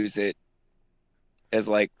could use it as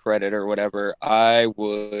like credit or whatever, I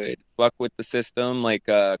would fuck with the system like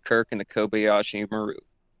Kirk and the Kobayashi Maru.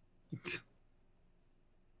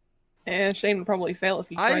 And Shane would probably fail if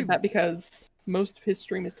he tried that because most of his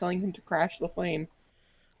stream is telling him to crash the plane.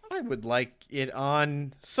 I would like it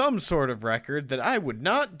on some sort of record that I would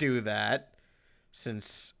not do that,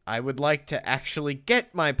 since I would like to actually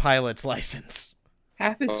get my pilot's license.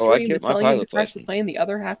 Half his I'd stream get is my telling him to pilot's crash the license. plane, the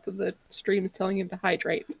other half of the stream is telling him to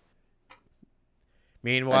hydrate.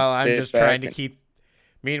 Meanwhile, I'd I'm sit just back trying to and- keep.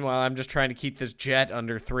 Meanwhile, I'm just trying to keep this jet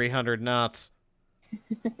under 300 knots.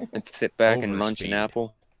 And sit back and munch an Overspeed.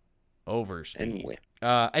 apple Overspeed. and win.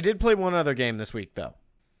 I did play one other game this week, though.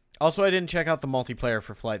 Also, I didn't check out the multiplayer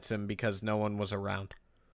for Flight Sim because no one was around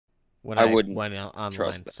when I I wouldn't went online.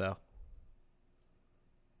 trust that. So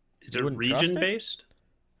Is You it wouldn't trust it? region based?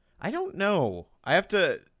 I don't know. I have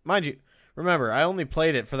to, mind you, remember, I only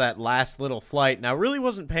played it for that last little flight, and I really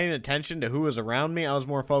wasn't paying attention to who was around me. I was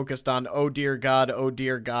more focused on, oh dear God,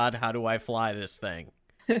 how do I fly this thing?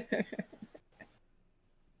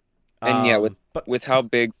 And yeah, but with how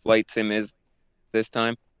big Flight Sim is this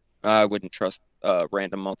time, I wouldn't trust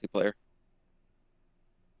random multiplayer.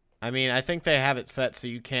 I mean, I think they have it set so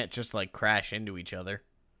you can't just like crash into each other.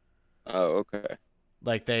 Oh, okay.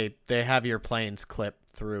 Like they have your planes clip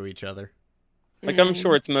through each other. Like, I'm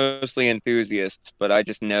sure it's mostly enthusiasts, but I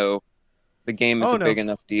just know the game is Oh, a no. big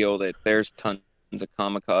enough deal that there's tons of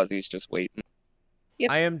kamikazes just waiting. Yep.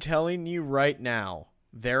 I am telling you right now,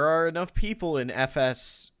 there are enough people in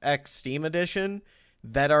FSX Steam Edition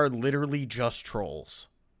that are literally just trolls.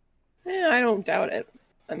 I don't doubt it.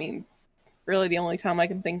 I mean, really the only time I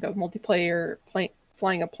can think of multiplayer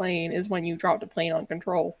flying a plane is when you dropped a plane on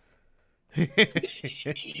control.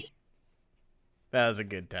 That was a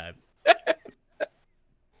good time.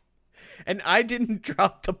 And I didn't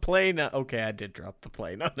drop the plane. Okay, I did drop the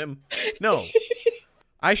plane on him. No.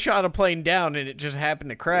 I shot a plane down and it just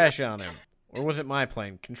happened to crash on him. Or was it my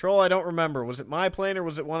plane? Control, I don't remember. Was it my plane or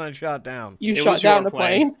was it one I shot down? You It shot was your down a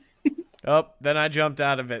plane. Oh, then I jumped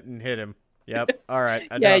out of it and hit him. Yep. All right.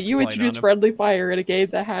 I Yeah, dropped the you plane on introduced him. friendly fire in a game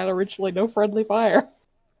that had originally no friendly fire.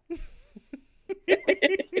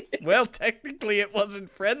 Well, technically it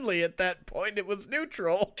wasn't friendly at that point. It was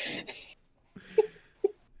neutral.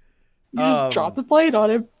 You just Um, dropped a plane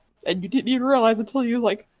on him, and you didn't even realize until you were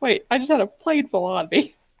like, wait, I just had a plane fall on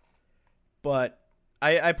me. But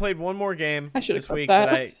I played one more game I should've this clipped week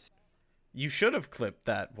that. you should have clipped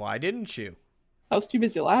that. Why didn't you? I was too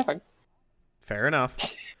busy laughing. Fair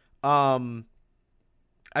enough. I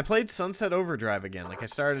played Sunset Overdrive again. Like I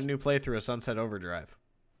started a new playthrough of Sunset Overdrive.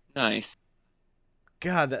 Nice.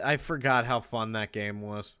 God, I forgot how fun that game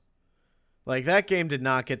was. Like that game did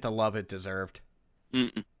not get the love it deserved.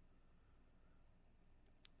 Mm-mm.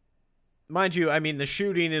 Mind you, I mean the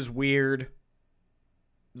shooting is weird,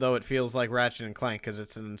 though it feels like Ratchet and Clank because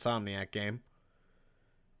it's an Insomniac game.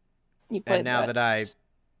 You played And now that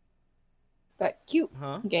that cute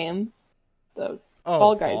huh? game, the Oh,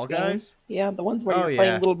 Fall Guys game. Guys? Yeah, the ones where Oh, you're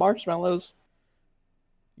playing yeah. little marshmallows.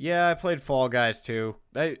 Yeah, I played Fall Guys too.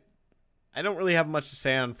 I don't really have much to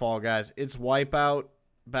say on Fall Guys. It's Wipeout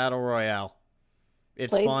Battle Royale.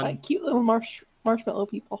 It's Played fun. by cute little marshmallow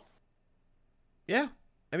people. Yeah.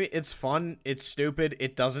 I mean, it's fun. It's stupid.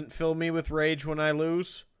 It doesn't fill me with rage when I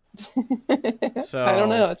lose. So I don't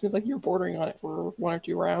know. It seems like you're bordering on it for 1 or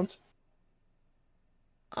 2 rounds.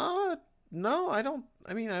 No, I don't.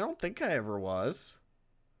 I mean, I don't think I ever was.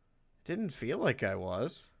 Didn't feel like I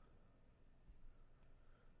was.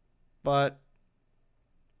 But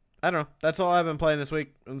I don't know. That's all I've been playing this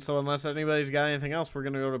week. And so unless anybody's got anything else, we're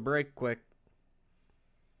going to go to break quick.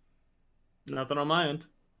 Nothing on my end.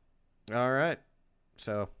 All right.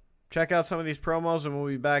 So check out some of these promos and we'll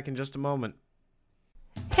be back in just a moment.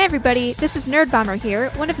 Hey everybody, this is Nerd Bomber here,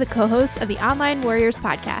 one of the co-hosts of the Online Warriors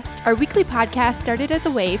podcast. Our weekly podcast started as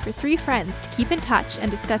a way for 3 friends to keep in touch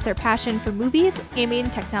and discuss their passion for movies, gaming,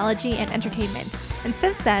 technology, and entertainment. And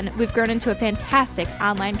since then, we've grown into a fantastic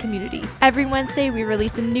online community. Every Wednesday, we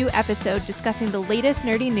release a new episode discussing the latest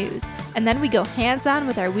nerdy news, and then we go hands-on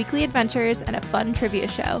with our weekly adventures and a fun trivia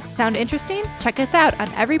show. Sound interesting? Check us out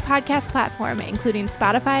on every podcast platform, including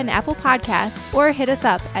Spotify and Apple Podcasts, or hit us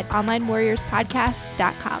up at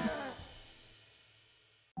onlinewarriorspodcast.com.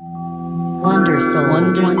 Wonder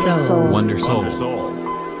Soul.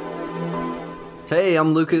 Hey,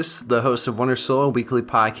 I'm Lucas, the host of Wonder Soul, a weekly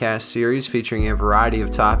podcast series featuring a variety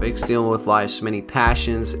of topics dealing with life's many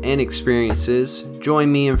passions and experiences.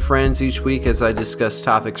 Join me and friends each week as I discuss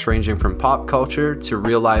topics ranging from pop culture to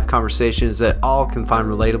real-life conversations that all can find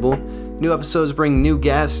relatable. New episodes bring new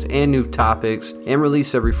guests and new topics and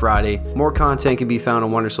release every Friday. More content can be found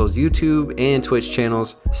on Wonder Soul's YouTube and Twitch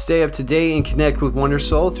channels. Stay up to date and connect with Wonder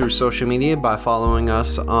Soul through social media by following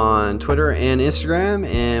us on Twitter and Instagram,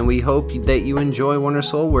 and we hope that you enjoy Wonder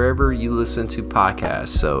Soul wherever you listen to podcasts.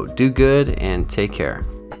 So do good and take care.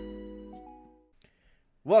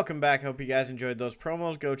 Welcome back. Hope you guys enjoyed those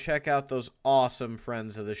promos. Go check out those awesome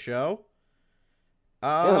friends of the show.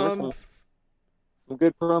 Some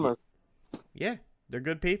good promos. Yeah, they're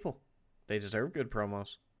good people. They deserve good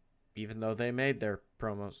promos, even though they made their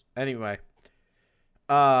promos. Anyway,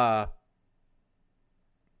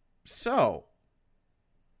 so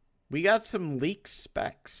we got some leak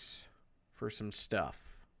specs for some stuff.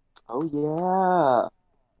 Oh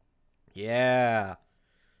Yeah.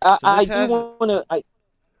 I do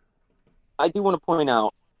want to point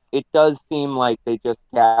out, it does seem like they just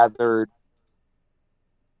gathered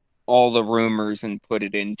all the rumors and put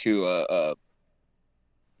it into a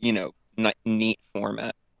neat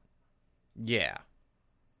format. Yeah.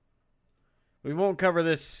 We won't cover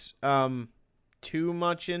this too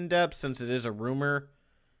much in depth since it is a rumor.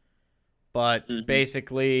 But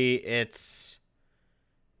basically it's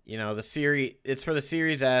the series, it's for the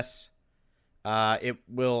Series S. It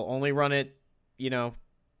will only run at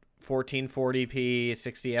 1440p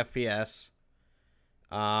 60 FPS.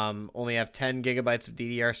 Only have 10 gigabytes of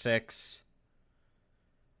DDR6.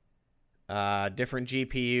 Different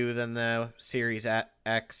GPU than the Series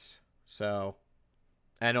X. So,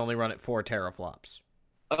 and only run at 4 teraflops.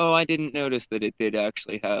 Oh, I didn't notice that it did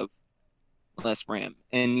actually have less RAM.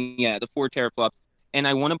 And yeah, the 4 teraflops. And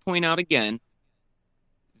I want to point out again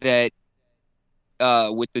that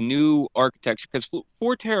with the new architecture, because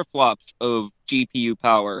 4 teraflops of GPU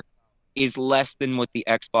power is less than what the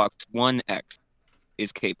Xbox One X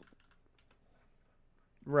is capable.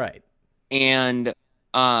 Right. And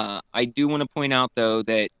I do want to point out, though,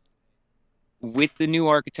 that with the new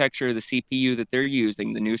architecture, the CPU that they're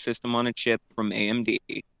using, the new system on a chip from AMD,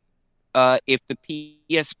 if the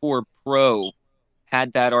PS4 Pro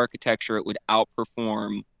had that architecture, it would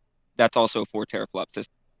outperform, that's also a 4 teraflop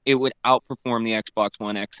system, it would outperform the Xbox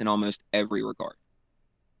One X in almost every regard.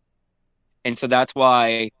 And so that's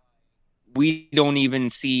why we don't even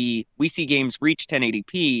see games reach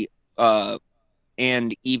 1080p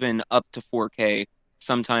and even up to 4K,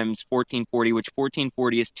 sometimes 1440, which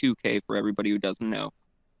 1440 is 2K for everybody who doesn't know.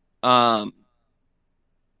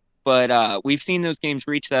 But we've seen those games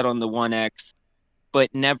reach that on the One X,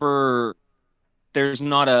 but never, there's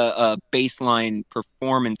not a baseline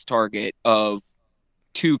performance target of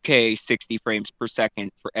 2K 60 frames per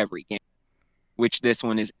second for every game, which this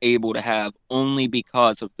one is able to have only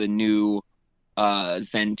because of the new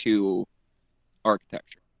Zen 2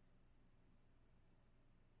 architecture.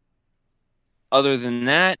 Other than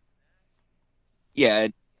that, yeah,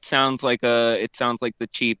 it sounds like the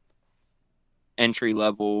cheap entry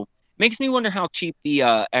level. Makes me wonder how cheap the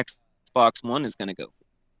Xbox One is going to go.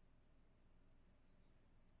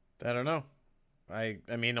 I don't know. I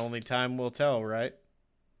mean, only time will tell, right?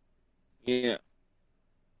 Yeah.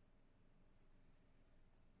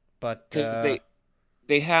 But they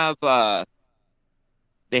have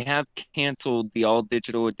canceled the all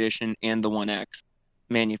digital edition and the One X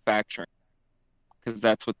manufacturing, because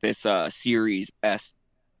that's what this Series S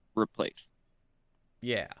replaced.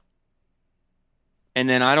 Yeah. And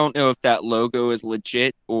then I don't know if that logo is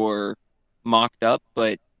legit or mocked up,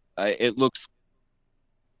 but it looks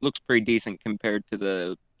pretty decent compared to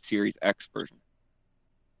the Series X version.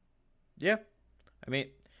 Yeah. I mean,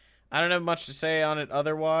 I don't have much to say on it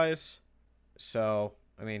otherwise. So,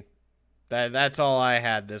 I mean, that's all I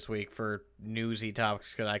had this week for newsy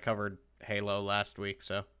topics, because I covered Halo last week,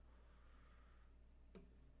 so.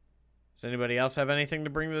 Does anybody else have anything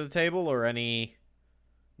to bring to the table, or any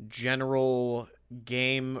general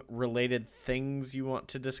game-related things you want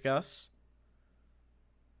to discuss?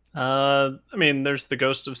 I mean, there's the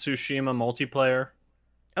Ghost of Tsushima multiplayer.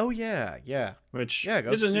 Oh, yeah. Which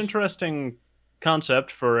Ghost is an of interesting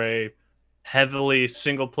concept for a heavily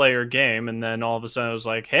single player game, and then all of a sudden it was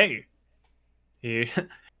like, hey, you,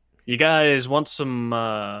 you guys want some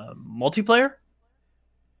multiplayer?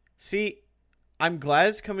 See, I'm glad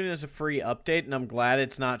it's coming as a free update, and I'm glad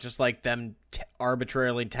it's not just like them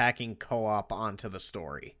arbitrarily tacking co-op onto the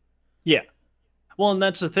story. Yeah. Well, and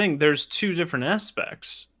that's the thing. There's two different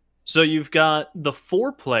aspects. So you've got the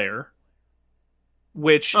 4-player,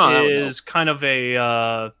 which is kind of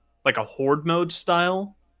a like a horde mode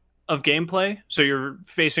style of gameplay. So you're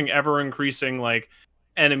facing ever increasing like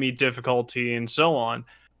enemy difficulty and so on.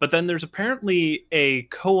 But then there's apparently a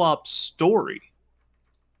co-op story.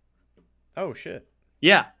 Oh shit.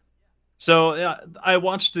 Yeah. So I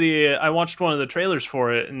watched one of the trailers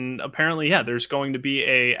for it, and apparently, yeah, there's going to be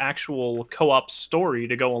a actual co-op story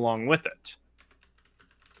to go along with it.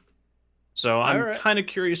 So I'm kind of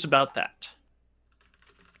curious about that.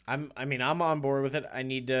 I'm on board with it. I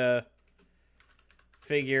need to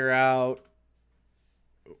figure out.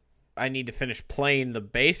 I need to finish playing the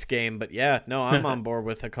base game, but yeah, no, I'm on board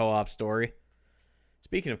with a co-op story.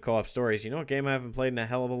 Speaking of co-op stories, you know what game I haven't played in a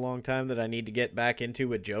hell of a long time that I need to get back into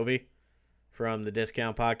with Jovi from the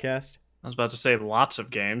Discount Podcast? I was about to say lots of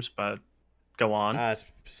games, but go on.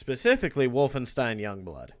 Specifically, Wolfenstein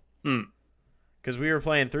Youngblood. Because we were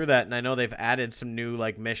playing through that, and I know they've added some new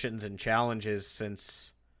like missions and challenges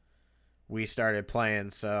since we started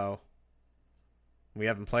playing, so we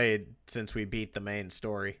haven't played since we beat the main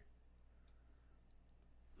story.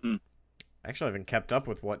 Actually, I haven't kept up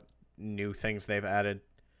with what new things they've added.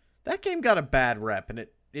 That game got a bad rep, and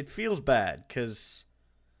it feels bad, because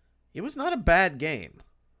it was not a bad game.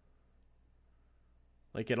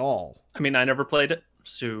 Like, at all. I mean, I never played it,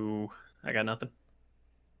 so I got nothing.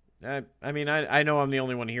 I mean, I know I'm the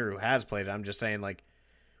only one here who has played it. I'm just saying, like,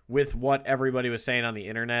 with what everybody was saying on the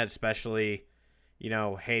internet, especially, you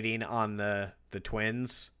know, hating on the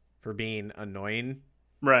twins for being annoying.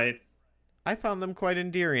 Right. I found them quite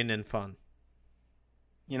endearing and fun.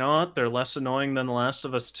 You know what? They're less annoying than The Last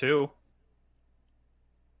of Us 2.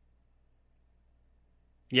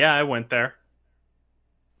 Yeah, I went there.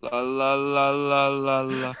 La la la la la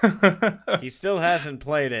la. He still hasn't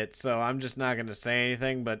played it, so I'm just not going to say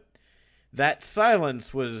anything, but that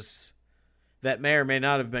silence that may or may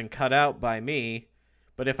not have been cut out by me,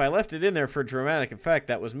 but if I left it in there for dramatic effect,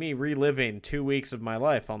 that was me reliving 2 weeks of my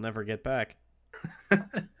life I'll never get back.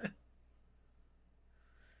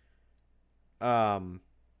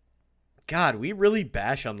 God, we really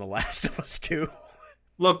bash on The Last of Us 2.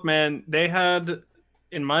 Look, man, they had,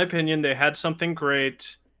 in my opinion, they had something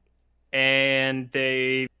great, and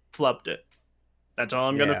they flubbed it. That's all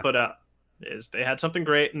I'm going to put out, is they had something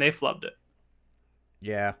great, and they flubbed it.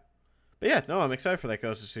 Yeah. But yeah, no, I'm excited for that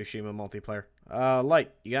Ghost of Tsushima multiplayer.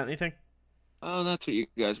 Light, you got anything? Oh, that's what you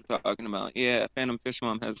guys were talking about. Yeah, Phantom Fish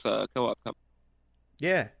Mom has co-op.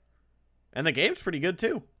 Yeah. And the game's pretty good,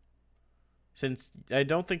 too. Since I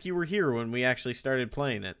don't think you were here when we actually started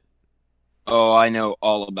playing it. Oh, I know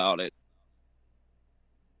all about it.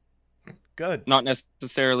 Good. Not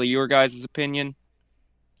necessarily your guys' opinion.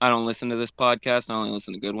 I don't listen to this podcast. I only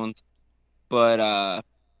listen to good ones. But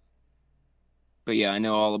yeah, I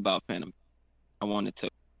know all about Phantom. I wanted to.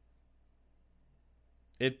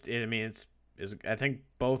 I mean, I think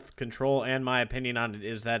both Control and my opinion on it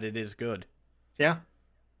is that it is good. Yeah.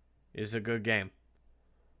 It's a good game.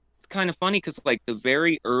 It's kind of funny because like the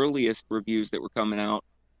very earliest reviews that were coming out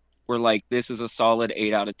were like, this is a solid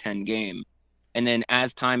 8 out of 10 game. And then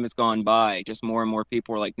as time has gone by, just more and more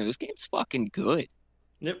people were like, no, this game's fucking good.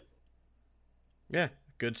 Yep. Yeah.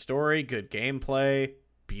 Good story, good gameplay,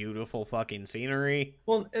 beautiful fucking scenery.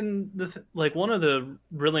 Well, and like one of the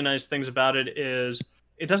really nice things about it is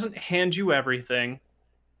it doesn't hand you everything,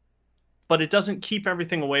 but it doesn't keep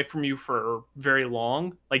everything away from you for very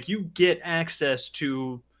long. Like, you get access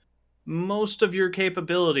to most of your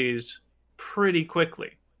capabilities pretty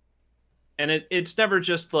quickly. And it's never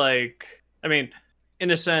just like, I mean,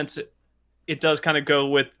 in a sense, it does kind of go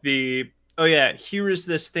with the, oh yeah, here is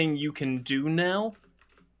this thing you can do now,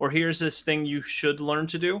 or here's this thing you should learn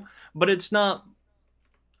to do. But it's not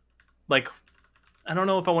like, I don't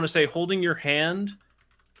know if I want to say holding your hand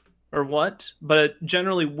or what, but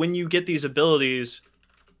generally when you get these abilities,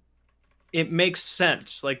 it makes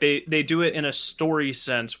sense. Like they do it in a story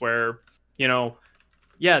sense where, you know,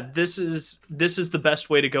 yeah, this is the best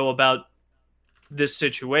way to go about this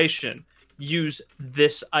situation. Use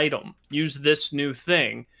this item, use this new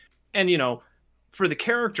thing. And, you know, for the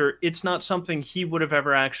character, it's not something he would have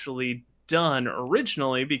ever actually done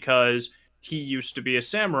originally because he used to be a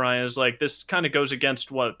samurai. Is like, this kind of goes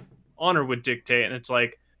against what honor would dictate. And it's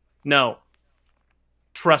like, no,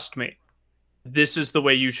 trust me. this is the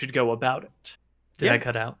way you should go about it. Did Yeah. I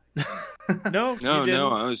cut out? No, No, you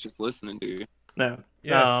didn't. I was just listening to you. No.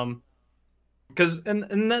 Yeah. Because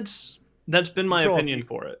and that's been my Control, opinion if you-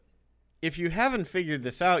 for it. If you haven't figured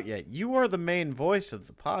this out yet, you are the main voice of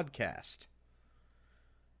the podcast.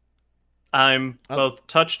 I'm both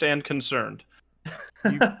touched and concerned.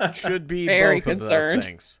 You should be Very both concerned. of those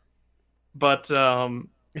things. But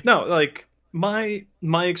no, like my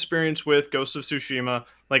experience with Ghost of Tsushima,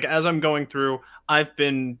 like as I'm going through, I've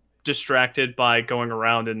been distracted by going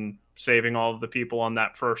around and saving all of the people on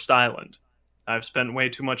that first island. I've spent way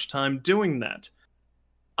too much time doing that.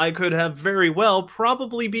 I could have very well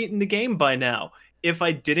probably beaten the game by now if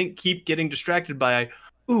I didn't keep getting distracted by,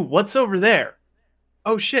 ooh, what's over there?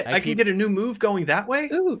 Oh shit, I can get a new move going that way?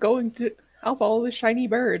 Ooh, I'll follow the shiny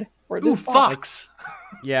bird. Or Ooh, this fox.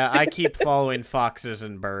 fox! Yeah, I keep following foxes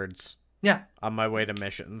and birds Yeah. on my way to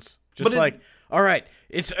missions. Just But like, all right,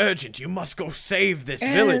 it's urgent. You must go save this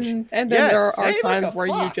village. And then Yes, there are save like times a where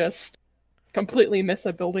you fox. just completely miss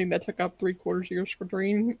a building that took up 3/4 of your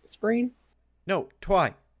screen. No,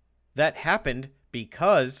 Twy. That happened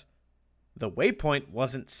because the waypoint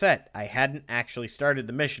wasn't set. I hadn't actually started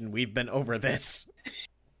the mission. We've been over this.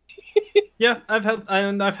 Yeah, I've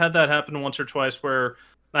had that happen once or twice where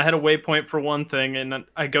I had a waypoint for one thing and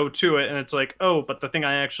I go to it and it's like, oh, but the thing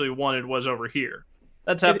I actually wanted was over here.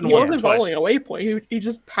 That's happened He once or wasn't twice. following a waypoint. He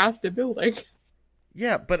just passed a building.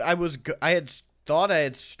 Yeah, but I had thought I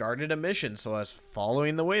had started a mission, so I was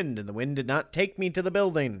following the wind, and the wind did not take me to the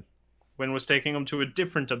building. When was taking him to a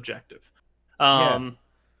different objective. Yeah.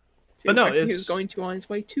 But no, he was it's going to on his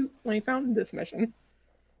way to when he found this mission.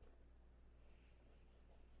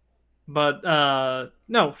 But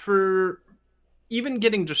no, for even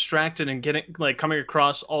getting distracted and getting like coming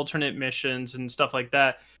across alternate missions and stuff like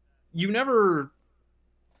that, you never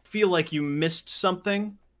feel like you missed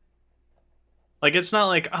something. Like it's not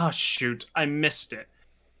like, oh shoot, I missed it.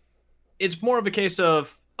 It's more of a case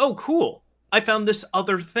of, oh cool, I found this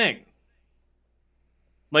other thing.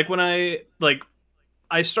 Like when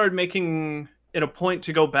I started making it a point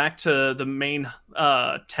to go back to the main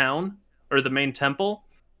town or the main temple,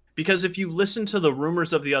 because if you listen to the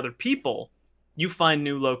rumors of the other people, you find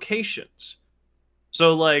new locations.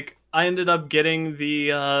 So like I ended up getting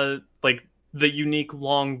the unique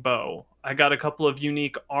longbow. I got a couple of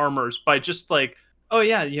unique armors by just like, oh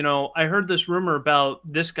yeah, I heard this rumor about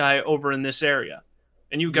this guy over in this area.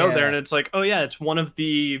 And you go there and it's like, oh yeah, it's one of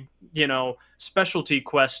the, specialty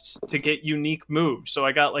quests to get unique moves. So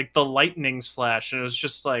I got like the lightning slash and it was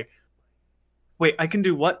just like, wait, I can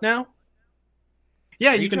do what now?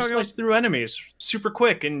 Yeah, you can slice through enemies super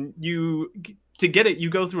quick and to get it,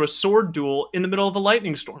 you go through a sword duel in the middle of a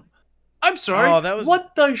lightning storm. I'm sorry. Oh,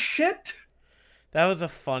 what the shit? That was a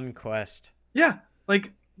fun quest. Yeah,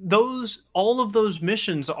 like all of those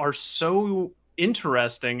missions are so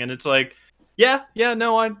interesting, and it's like,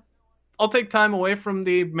 I'll take time away from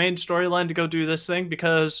the main storyline to go do this thing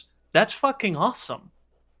because that's fucking awesome.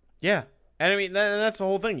 Yeah. And I mean, that's the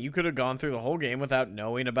whole thing. You could have gone through the whole game without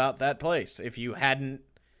knowing about that place if you hadn't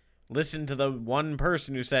listened to the one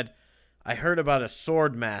person who said, I heard about a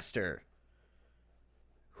sword master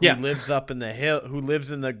who lives up in the hill, who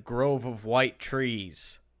lives in the grove of white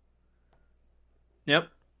trees. Yep.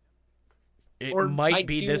 It might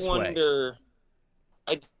be this way.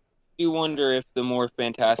 I do wonder if the more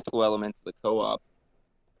fantastical elements of the co-op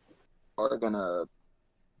are going to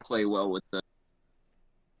play well with the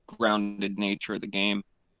grounded nature of the game.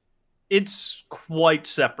 It's quite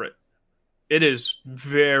separate. It is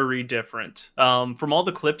very different. From all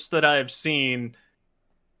the clips that I have seen,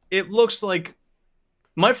 it looks like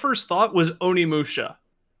my first thought was Onimusha.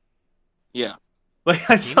 Yeah. Like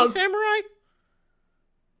I saw Samurai?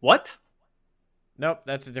 What? Nope,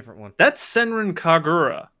 that's a different one. That's Senran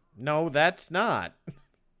Kagura. No, that's not.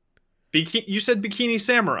 You said Bikini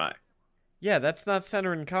Samurai. Yeah, that's not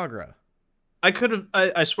Senran Kagura. I could have.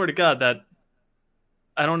 I swear to God that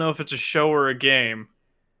I don't know if it's a show or a game.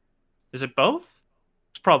 Is it both?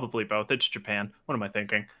 It's probably both. It's Japan. What am I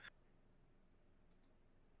thinking?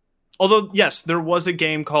 Although, yes, there was a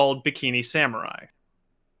game called Bikini Samurai.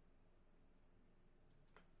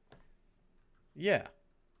 Yeah.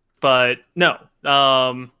 But no.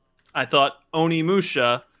 I thought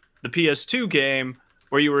Onimusha, the PS2 game,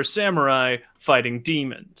 where you were a samurai fighting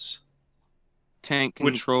demons. Tank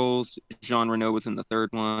Controls, Jean Reno was in the third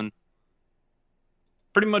one.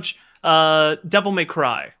 Pretty much Devil May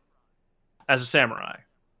Cry as a samurai.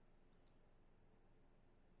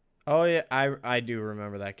 Oh yeah, I do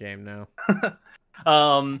remember that game now.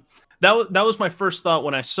 That was my first thought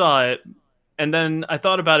when I saw it, and then I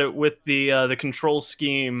thought about it with the control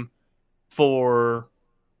scheme for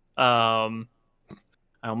I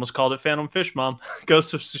almost called it Phantom Fish, Mom.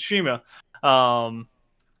 Ghost of Tsushima.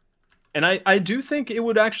 And I do think it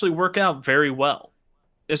would actually work out very well,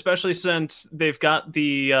 especially since they've got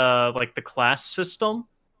the like the class system.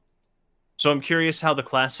 So I'm curious how the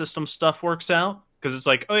class system stuff works out, because it's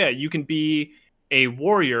like, oh yeah, you can be a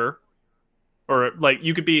warrior, or like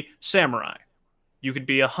you could be samurai, you could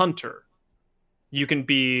be a hunter, you can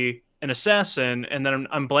be an assassin, and then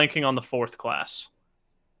I'm blanking on the fourth class.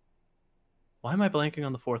 Why am I blanking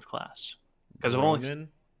on the fourth class? Because I've only...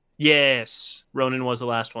 Yes, Ronin was the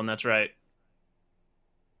last one, that's right.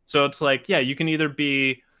 So it's like, yeah, you can either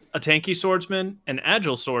be a tanky swordsman, an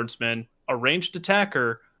agile swordsman, a ranged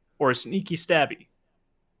attacker, or a sneaky stabby.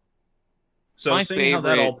 So seeing how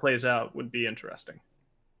that all plays out would be interesting.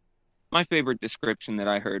 My favorite description that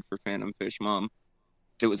I heard for Phantom Fish, Mom,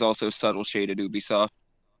 it was also subtle shaded Ubisoft,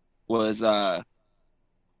 was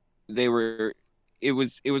it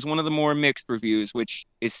was one of the more mixed reviews, which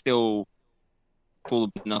is still full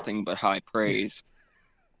of nothing but high praise.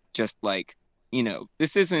 Just like, you know,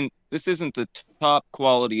 this isn't the top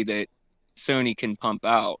quality that Sony can pump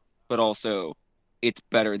out, but also it's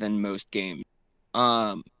better than most games.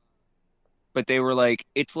 But they were like,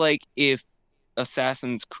 it's like if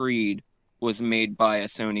Assassin's Creed was made by a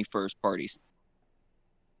Sony first party.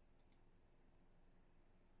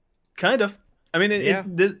 Kind of. I mean,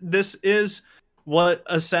 this is what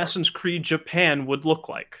Assassin's Creed Japan would look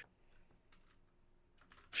like.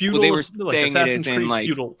 Feudal, well, they were like saying Assassin's it as Creed in like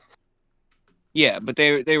feudal. Yeah, but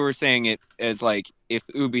they were saying it as like if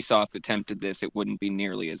Ubisoft attempted this, it wouldn't be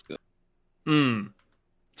nearly as good.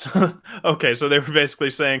 Okay, so they were basically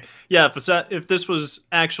saying, yeah, if this was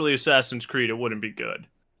actually Assassin's Creed, it wouldn't be good.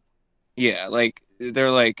 Yeah, like they're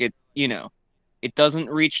like it, you know, it doesn't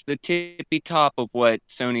reach the tippy top of what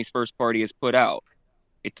Sony's first party has put out.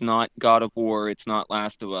 It's not God of War, it's not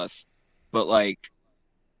Last of Us, but like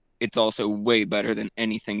it's also way better than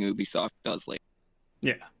anything Ubisoft does lately.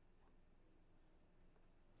 Yeah.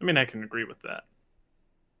 I mean, I can agree with that.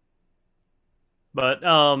 But,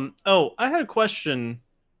 I had a question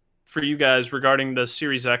for you guys regarding the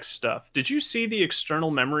Series X stuff. Did you see the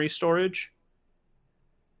external memory storage?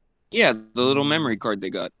 Yeah, the little memory card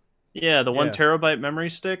they got. Yeah, the 1 terabyte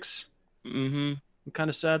memory sticks. Mm-hmm. I'm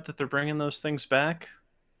kind of sad that they're bringing those things back.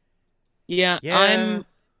 Yeah.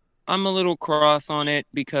 I'm a little cross on it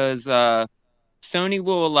because Sony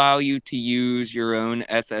will allow you to use your own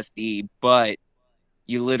SSD, but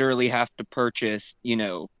you literally have to purchase, you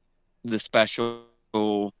know, the special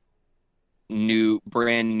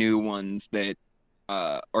brand new ones that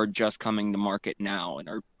are just coming to market now and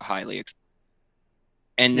are highly expensive.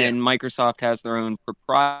 And then Microsoft has their own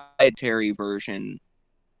proprietary version.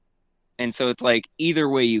 And so it's like either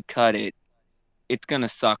way you cut it, it's going to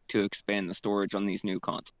suck to expand the storage on these new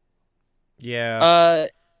consoles. Yeah.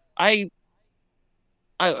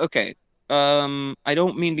 Okay. I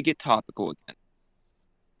don't mean to get topical again.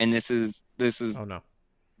 And this is Oh no.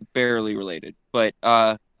 barely related, but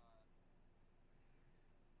I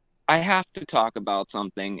have to talk about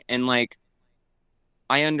something, and like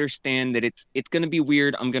I understand that it's going to be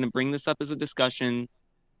weird. I'm going to bring this up as a discussion,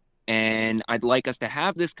 and I'd like us to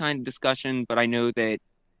have this kind of discussion, but I know that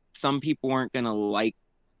some people aren't going to like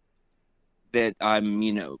that I'm,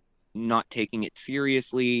 you know, not taking it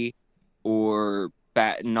seriously or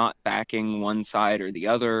not backing one side or the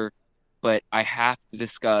other, but I have to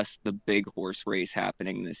discuss the big horse race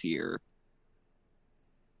happening this year.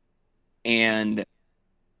 And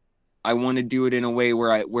I want to do it in a way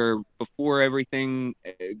where before everything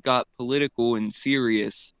got political and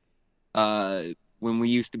serious, when we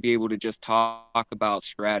used to be able to just talk about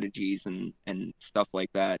strategies and stuff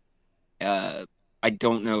like that. I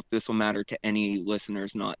don't know if this will matter to any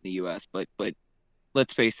listeners not in the US, but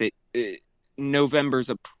let's face it,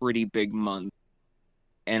 November's a pretty big month,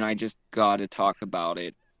 and I just gotta talk about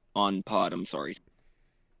it on pod. I'm sorry.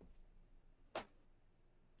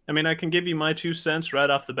 I mean, I can give you my 2 cents right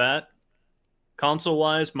off the bat.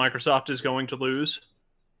 Console-wise, Microsoft is going to lose,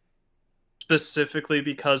 specifically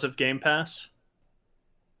because of Game Pass.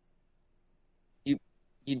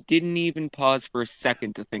 You didn't even pause for a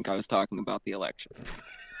second to think I was talking about the election.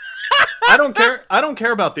 I don't care. I don't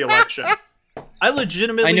care about the election. I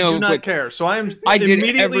legitimately do not care. So I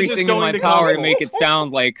did everything in my power to make it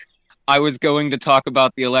sound like I was going to talk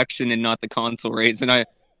about the election and not the console race, and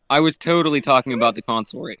I was totally talking about the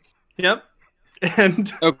console race. Yep.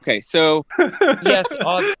 And okay, so yes,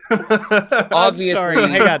 obviously. Sorry,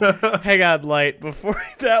 hang on, Light. Before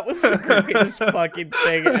that was the greatest fucking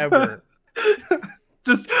thing ever.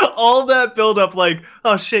 Just all that build up, like,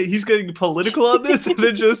 oh shit, he's getting political on this, and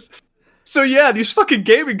then just So yeah, these fucking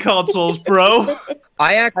gaming consoles, bro.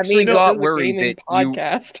 I actually got this is a worried gaming that you.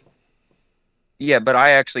 podcast. Yeah, but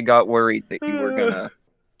I actually got worried that you were gonna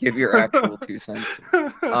give your actual 2 cents.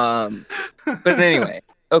 But anyway,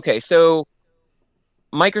 okay, so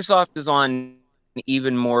Microsoft is on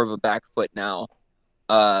even more of a back foot now,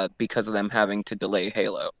 because of them having to delay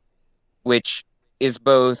Halo, which is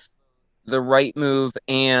both the right move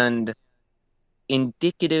and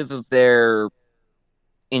indicative of their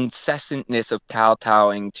incessantness of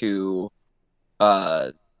kowtowing to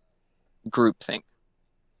groupthink.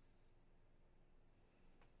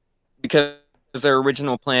 Because their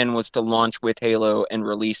original plan was to launch with Halo and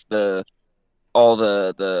release all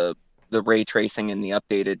the ray tracing and the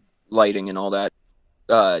updated lighting and all that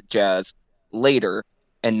jazz later,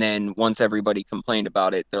 and then once everybody complained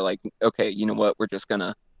about it, they're like, okay, you know what, we're just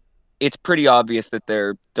gonna. It's pretty obvious that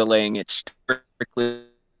they're delaying it strictly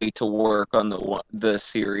to work on the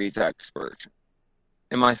Series X version.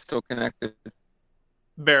 Am I still connected?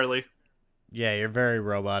 Barely. Yeah, you're very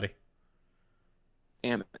robot-y.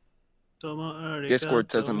 Damn it.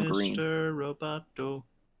 Discord says I'm green. Mr. Roboto.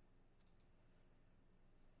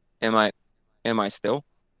 Am I still?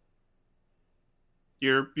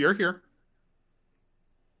 You're here.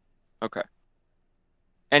 Okay.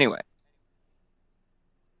 Anyway.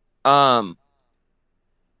 But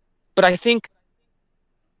I think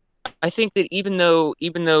that even though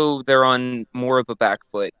they're on more of a back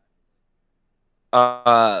foot,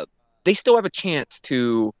 they still have a chance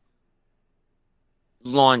to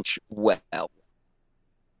launch well.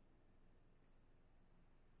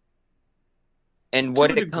 And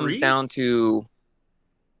what it comes down to,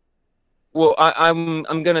 well,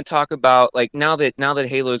 I'm gonna talk about, like, now that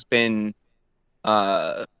Halo's been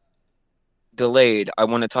delayed, I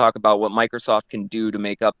want to talk about what Microsoft can do to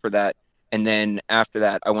make up for that, and then after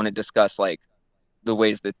that, I want to discuss, like, the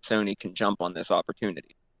ways that Sony can jump on this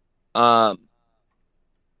opportunity. Not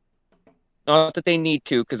that they need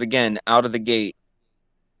to, because again, out of the gate,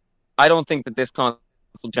 I don't think that this console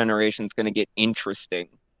generation is going to get interesting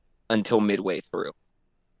until midway through.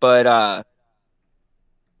 But I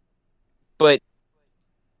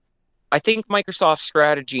think Microsoft's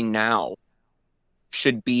strategy now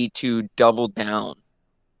should be to double down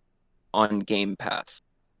on Game Pass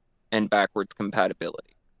and backwards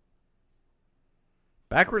compatibility.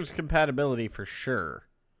 Backwards compatibility for sure.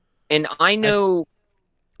 And I know...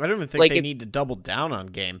 I don't even think they need to double down on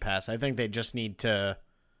Game Pass. I think they just need to...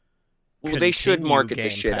 Well, they should market the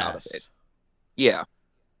shit Pass. out of it. Yeah.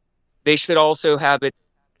 They should also have it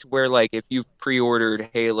to where, like, if you've pre-ordered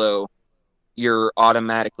Halo, you're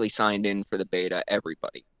automatically signed in for the beta,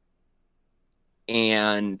 everybody.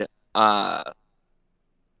 And,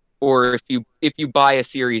 or if you buy a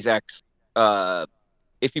Series X,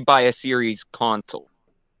 if you buy a Series console,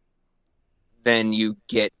 then you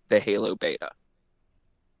get the Halo beta.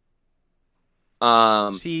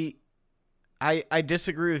 See, I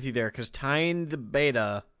disagree with you there, because tying the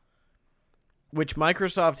beta, which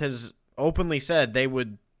Microsoft has openly said they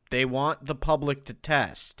want the public to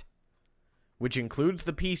test, which includes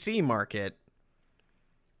the PC market,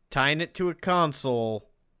 tying it to a console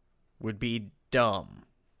would be dumb.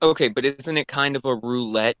 Okay, but isn't it kind of a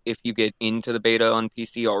roulette if you get into the beta on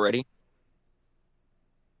PC already?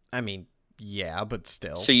 I mean, yeah, but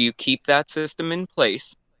still. So you keep that system in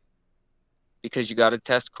place, because you got to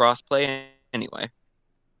test crossplay anyway.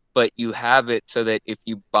 But you have it so that if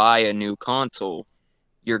you buy a new console,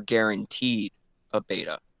 you're guaranteed a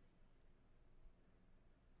beta.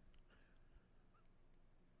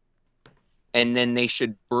 And then they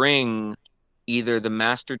should bring either the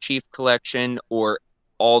Master Chief Collection or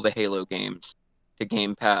all the Halo games to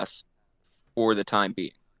Game Pass for the time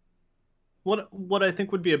being. What I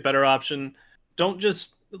think would be a better option, don't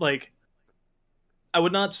just, like, I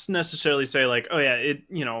would not necessarily say, like, oh yeah, it,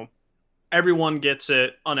 you know, everyone gets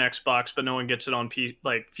it on Xbox, but no one gets it on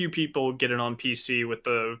like, few people get it on PC with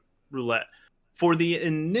the roulette. For the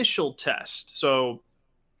initial test, so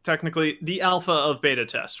technically the alpha of beta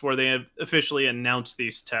test, where they have officially announced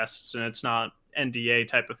these tests and it's not NDA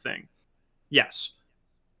type of thing. Yes.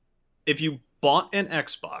 If you bought an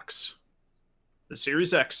Xbox, the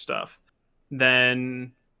Series X stuff,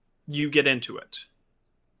 then you get into it.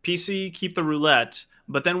 PC, keep the roulette,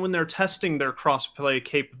 but then when they're testing their cross-play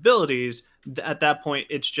capabilities, at that point,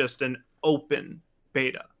 it's just an open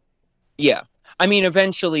beta. Yeah. I mean,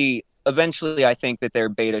 eventually, I think that their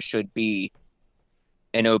beta should be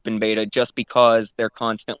an open beta, just because they're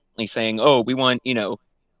constantly saying, oh, we want, you know,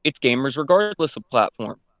 it's gamers regardless of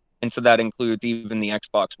platform. And so that includes even the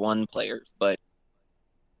Xbox One players. But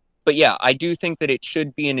yeah, I do think that it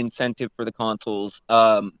should be an incentive for the consoles.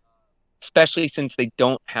 especially since they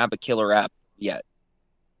don't have a killer app yet,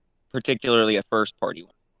 particularly a first-party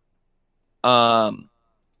one.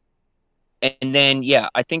 And then, yeah,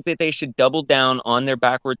 I think that they should double down on their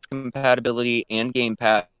backwards compatibility and Game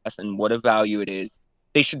Pass and what a value it is.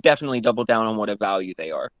 They should definitely double down on what a value they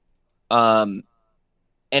are.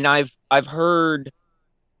 And I've heard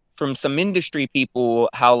from some industry people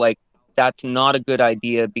how, like, that's not a good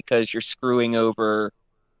idea because you're screwing over,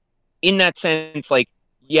 in that sense, like,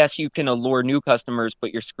 yes, you can allure new customers,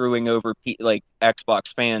 but you're screwing over like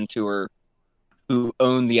Xbox fans who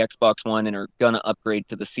own the Xbox One and are gonna upgrade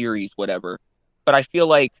to the Series, whatever. But I feel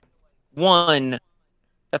like, one,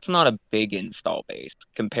 that's not a big install base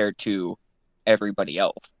compared to everybody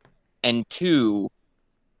else, and two,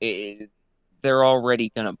 they're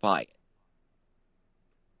already gonna buy it.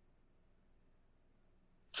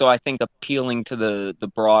 So I think appealing to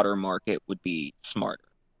the broader market would be smarter.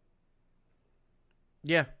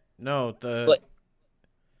 Yeah. No, Go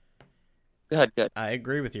ahead. I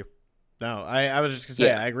agree with you. No, I was just gonna say,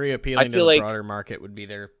 Yeah. I agree. Appealing to feel the like- broader market would be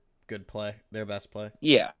their good play, their best play.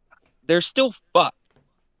 Yeah, they're still fucked,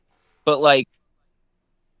 but like,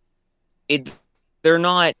 they're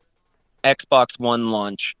not Xbox One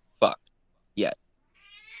launch fucked yet.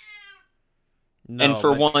 No, And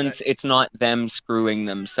for but- once, it's not them screwing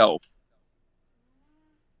themselves.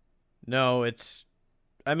 No, it's.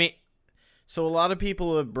 I mean, so a lot of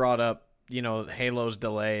people have brought up, Halo's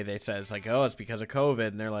delay. They said it's like, oh, it's because of COVID,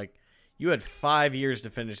 and they're like, you had 5 years to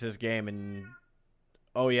finish this game, and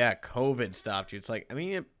oh yeah, COVID stopped you. It's like, I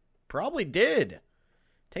mean, it probably did.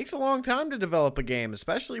 Takes a long time to develop a game,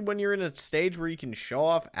 especially when you're in a stage where you can show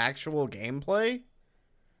off actual gameplay.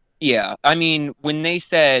 Yeah, I mean, when they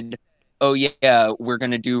said, oh yeah, we're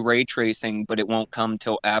going to do ray tracing, but it won't come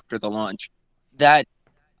till after the launch, that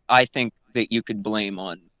I think that you could blame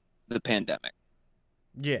on the pandemic.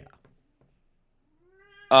 Yeah.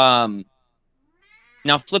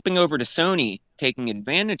 Now flipping over to Sony, taking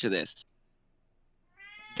advantage of this,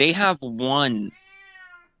 they have one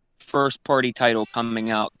first-party title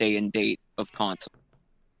coming out day and date of console.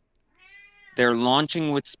 They're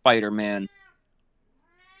launching with Spider-Man,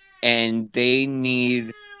 and they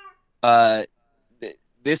need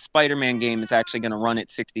this Spider-Man game is actually going to run at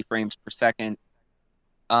 60 frames per second.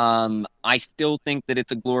 I still think that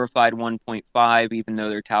it's a glorified 1.5, even though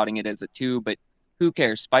they're touting it as a 2, but who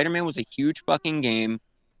cares? Spider-Man was a huge fucking game.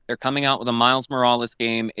 They're coming out with a Miles Morales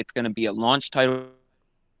game. It's going to be a launch title.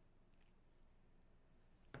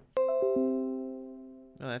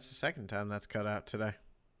 Oh, that's the second time that's cut out today.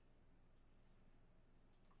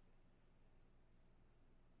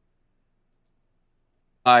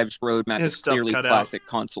 Ives roadmap His is stuff clearly cut out. classic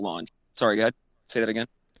console launch. Sorry, go ahead. Say that again.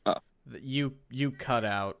 You cut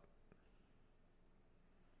out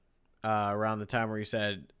around the time where you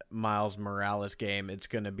said Miles Morales game. It's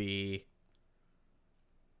gonna be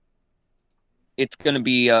a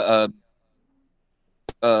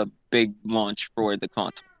big launch for the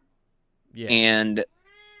console. yeah. And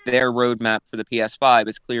their roadmap for the PS5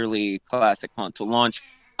 is clearly classic console launch.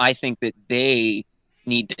 I think that they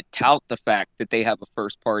need to tout the fact that they have a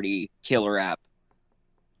first-party killer app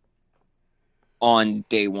on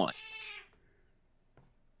day one.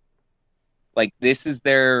 Like, this is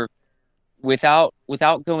their, without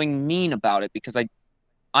going mean about it, because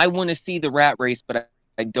I want to see the rat race, but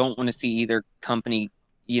I don't want to see either company,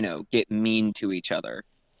 get mean to each other.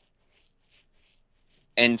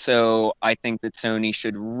 And so I think that Sony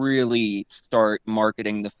should really start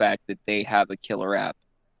marketing the fact that they have a killer app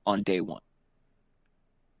on day one.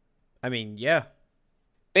 I mean, yeah.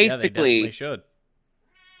 Yeah, they definitely should.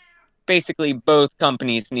 Basically, both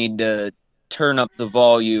companies need to turn up the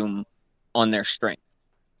volume on their strength.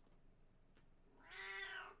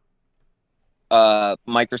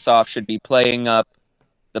 Microsoft should be playing up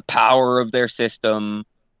the power of their system,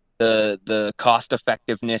 the cost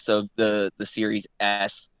effectiveness of the Series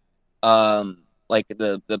S, like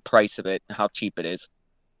the price of it, how cheap it is.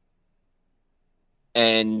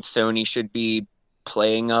 And Sony should be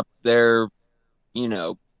playing up their,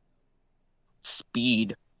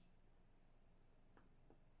 speed.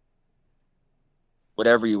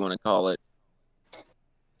 Whatever you want to call it.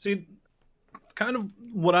 See, it's kind of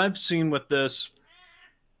what I've seen with this.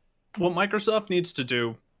 What Microsoft needs to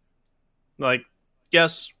do, like,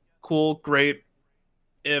 yes, cool, great.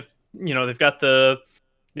 If, they've got the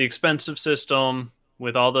expensive system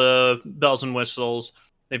with all the bells and whistles.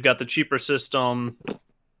 They've got the cheaper system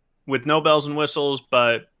with no bells and whistles,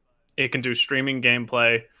 but it can do streaming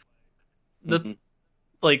gameplay. But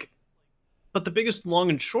the biggest long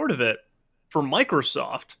and short of it for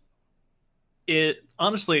Microsoft, it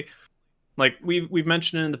honestly, like we've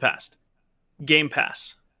mentioned it in the past, Game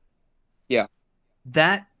Pass. Yeah.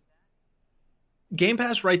 That Game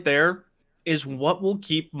Pass right there is what will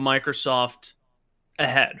keep Microsoft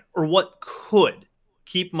ahead, or what could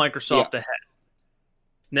keep Microsoft ahead.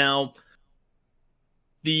 Now,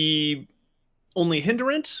 the only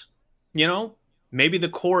hindrance, maybe the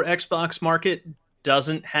core Xbox market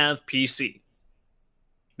doesn't have PC.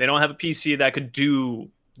 They don't have a PC that could do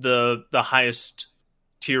the highest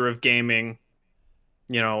tier of gaming,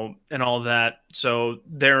 and all that. So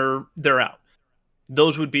they're out.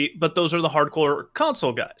 Those are the hardcore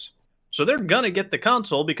console guys. So they're gonna get the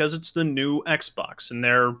console because it's the new Xbox and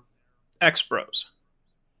they're X-Bros.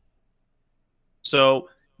 So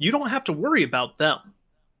you don't have to worry about them.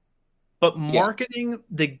 But marketing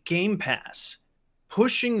the Game Pass,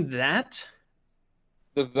 pushing that,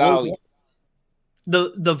 the value,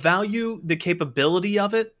 the value, the capability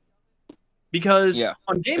of it, because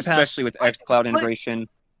on Game Pass, especially with xCloud integration.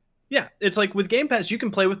 Yeah, it's like with Game Pass, you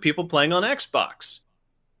can play with people playing on Xbox.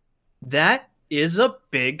 That is a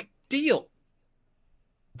big deal.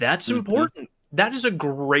 That's important. That is a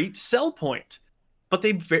great sell point. But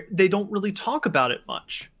they don't really talk about it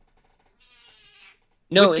much.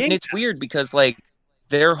 No, and it's weird because like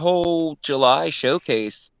their whole July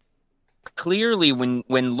showcase, clearly when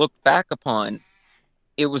looked back upon,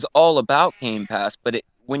 it was all about Game Pass. But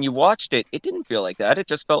when you watched it, it didn't feel like that. It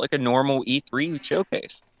just felt like a normal E3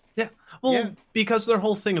 showcase. Yeah. Well, because their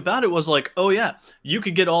whole thing about it was like, oh yeah, you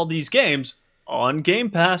could get all these games on Game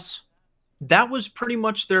Pass. That was pretty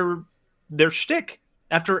much their shtick.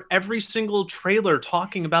 After every single trailer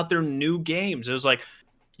talking about their new games, it was like,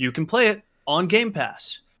 you can play it on Game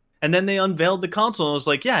Pass. And then they unveiled the console and it was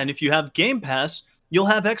like, yeah, and if you have Game Pass, you'll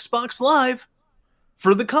have Xbox Live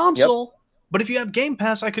for the console. Yep. But if you have Game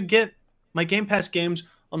Pass, I could get my Game Pass games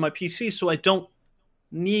on my PC, so I don't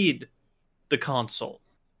need the console.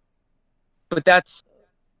 But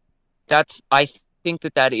I think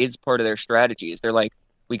that is part of their strategy. Is they're like,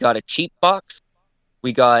 we got a cheap box,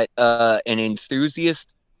 we got an enthusiast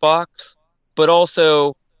box, but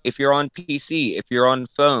also if you're on PC, if you're on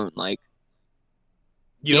phone, like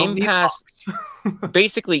Game Pass,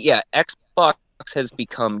 basically, Xbox has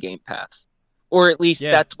become Game Pass, or at least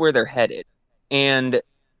that's where they're headed. And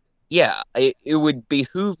it would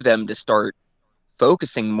behoove them to start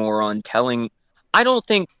focusing more on telling. I don't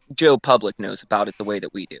think Joe Public knows about it the way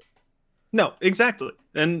that we do. No, exactly.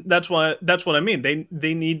 And that's what I mean.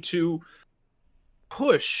 They need to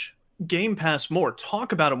push Game Pass more,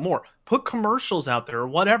 talk about it more, put commercials out there or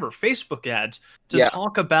whatever, Facebook ads to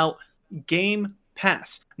talk about Game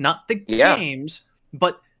Pass, not the games,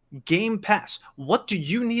 but Game Pass. What do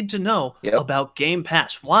you need to know about Game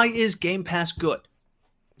Pass? Why is Game Pass good?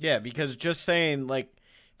 Yeah, because just saying, like,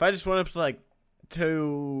 if I just went up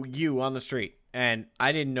to you on the street and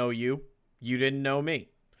I didn't know you, you didn't know me,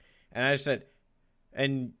 and I said,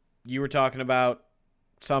 and you were talking about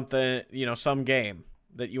something, some game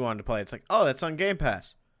that you wanted to play. It's like, oh, that's on Game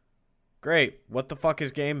Pass. Great. What the fuck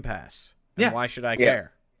is Game Pass? And why should I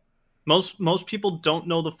care? Most people don't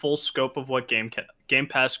know the full scope of what Game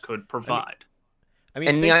Pass could provide.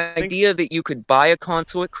 The idea that you could buy a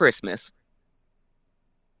console at Christmas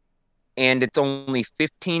and it's only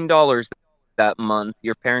 $15 that month.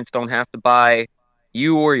 Your parents don't have to buy,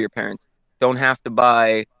 you or your parents don't have to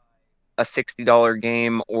buy a $60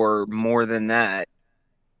 game or more than that.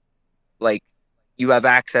 Like, you have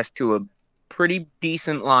access to a pretty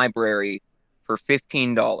decent library for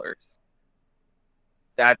 $15.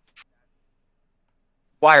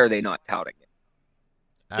 Why are they not touting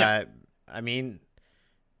it?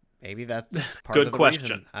 Maybe that's part good of the question.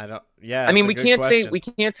 Reason. I don't. Yeah. I mean, we can't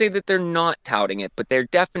say that they're not touting it, but they're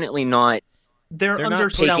definitely not. They're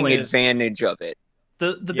taking advantage of it.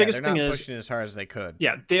 The biggest thing is pushing as hard as they could.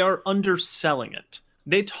 Yeah, they are underselling it.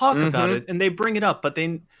 They talk about it and they bring it up, but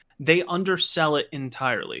they undersell it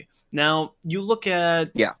entirely. Now you look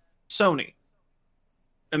at Sony.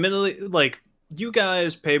 Admittedly, like, you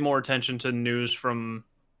guys pay more attention to news from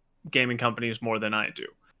gaming companies more than I do,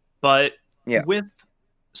 but with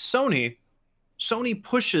Sony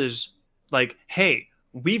pushes like, hey,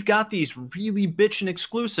 we've got these really bitchin'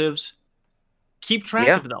 exclusives. Keep track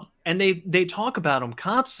of them. And they talk about them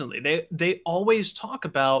constantly. They always talk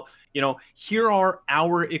about, here are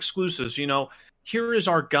our exclusives. Here is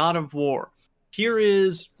our God of War. Here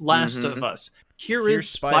is Last of Us. Here's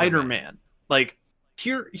Spider-Man. Like,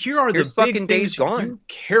 here are the big things you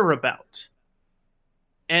care about.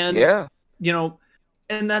 And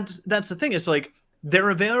and that's the thing. It's like, they're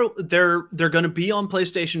available. They're going to be on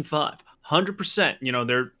PlayStation 5,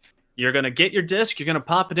 100%. You're going to get your disc. You're going to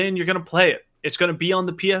pop it in. You're going to play it. It's going to be on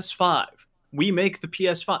the PS5. we make the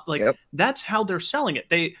PS5. Like Yep. that's how they're selling it.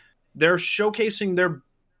 They're showcasing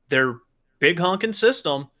their big honking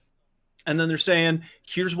system, and then they're saying,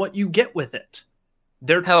 here's what you get with it.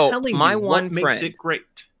 They're Hell, telling my you one what makes friend- it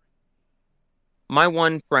great. My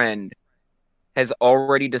one friend has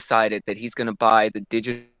already decided that he's going to buy the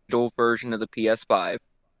digital version of the PS5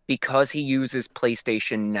 because he uses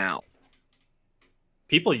PlayStation Now.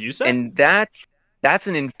 People use that? And that's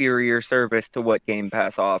an inferior service to what Game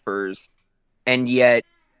Pass offers. And yet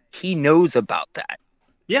he knows about that.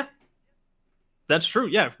 Yeah. That's true.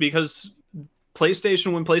 Yeah, because when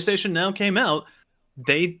PlayStation Now came out,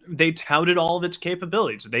 they touted all of its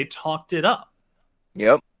capabilities. They talked it up.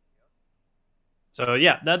 Yep. So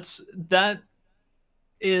yeah, that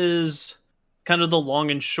is kind of the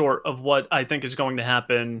long and short of what I think is going to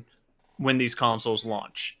happen when these consoles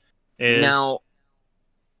launch. Now,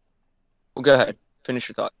 well, go ahead. Finish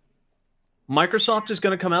your thought. Microsoft is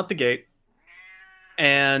going to come out the gate,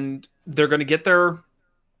 and they're going to get their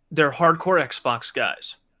hardcore Xbox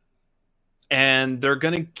guys, and they're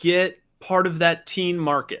going to get part of that teen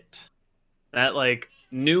market, that like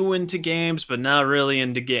new into games but not really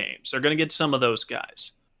into games. They're going to get some of those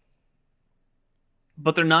guys,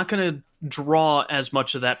 but they're not going to draw as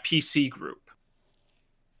much of that PC group Not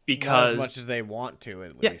because as much as they want to,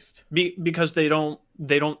 at Yeah. least. because they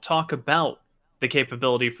don't talk about the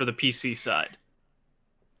capability for the PC side.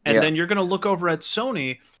 And Yeah. then you're going to look over at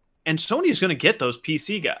Sony, and Sony's going to get those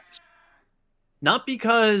PC guys. Not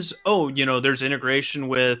because, there's integration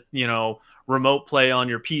with, remote play on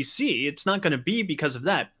your PC. It's not going to be because of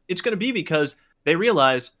that. It's going to be because they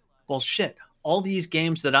realize, well, shit, all these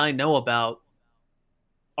games that I know about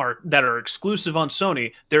that are exclusive on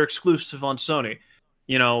Sony, they're exclusive on Sony.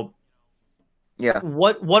 Yeah.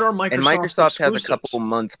 What are Microsoft's And Microsoft has a exclusives? couple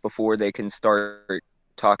months before they can start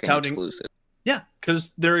talking Touting- exclusive. Yeah,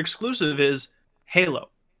 because their exclusive is Halo.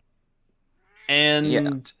 And Yeah.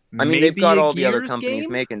 I mean, they've maybe got a all the other Gears companies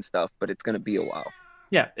game? making stuff, but it's going to be a while.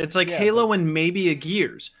 Yeah, it's like Yeah, Halo and maybe a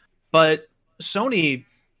Gears. But Sony,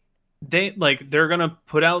 they're gonna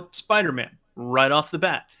put out Spider-Man right off the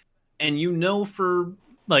bat. And for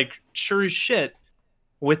sure as shit,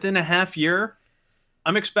 within a half year,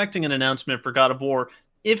 I'm expecting an announcement for God of War.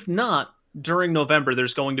 If not, during November,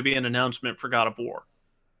 there's going to be an announcement for God of War.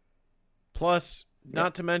 Plus,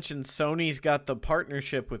 not to mention, Sony's got the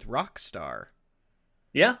partnership with Rockstar.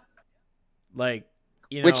 Yeah. Like,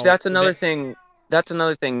 Which that's another thing. That's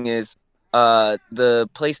another thing is the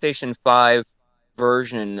PlayStation 5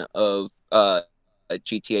 version of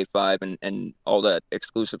GTA 5 and all that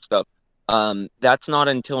exclusive stuff. That's not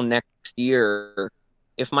until next year.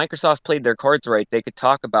 If Microsoft played their cards right, they could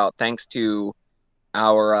talk about, thanks to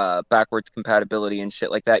our backwards compatibility and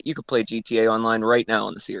shit like that, you could play GTA Online right now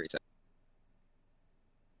on the Series X.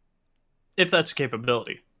 If that's a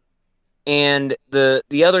capability. And the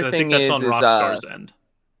other I thing think that's is on Rockstar's end.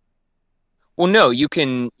 well, no, you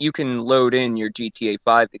can load in your GTA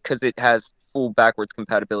 5 because it has full backwards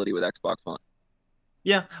compatibility with Xbox One.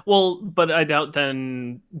 Yeah, well, but I doubt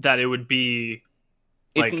then that it would be.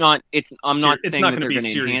 It's Like, not. I'm not it's saying not that gonna they're be going to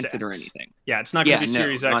Series enhance it or X. anything. Yeah, it's not going to Yeah, be no,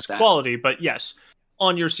 Series not X that. quality, but yes,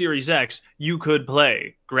 on your Series X, you could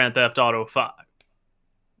play Grand Theft Auto 5.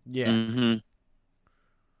 Yeah. Mm-hmm.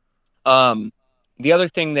 The other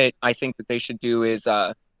thing that I think that they should do is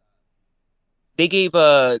they gave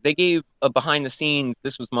a behind the scenes.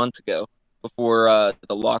 This was months ago, before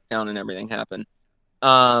the lockdown and everything happened.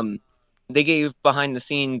 They gave behind the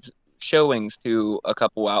scenes showings to a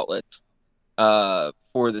couple outlets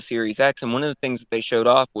for the Series X, and one of the things that they showed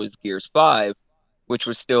off was Gears 5, which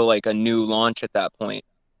was still like a new launch at that point,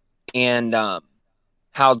 and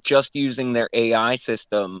how just using their AI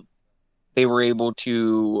system, they were able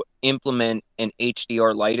to implement an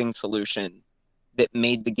HDR lighting solution that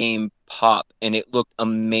made the game pop, and it looked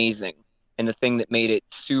amazing. And the thing that made it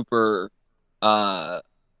super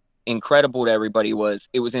incredible to everybody was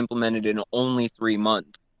it was implemented in only 3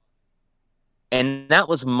 months. And that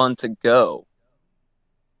was months ago.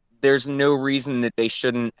 There's no reason that they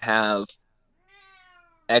shouldn't have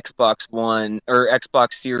Xbox One or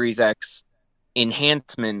Xbox Series X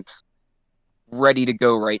enhancements ready to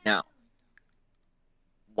go right now.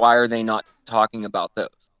 Why are they not talking about those?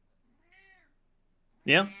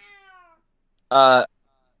 Yeah.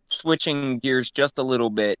 Switching gears just a little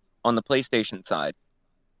bit on the PlayStation side.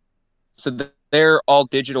 So their all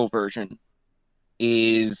digital version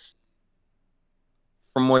is,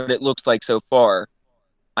 from what it looks like so far,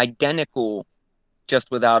 identical, just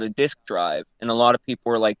without a disc drive. And a lot of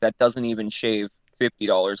people are like, that doesn't even shave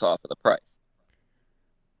 $50 off of the price.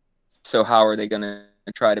 So how are they going to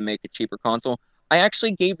try to make a cheaper console? I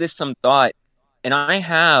actually gave this some thought And I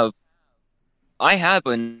have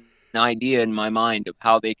an idea in my mind of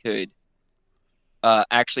how they could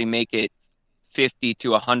actually make it $50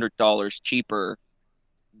 to $100 cheaper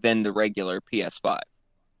than the regular PS5.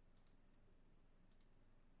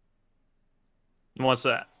 And what's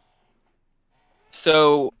that?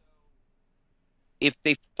 So, if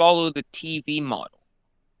they follow the TV model,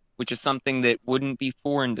 which is something that wouldn't be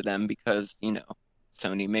foreign to them because,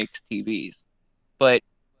 Sony makes TVs. But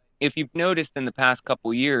if you've noticed in the past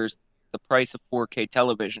couple years, the price of 4K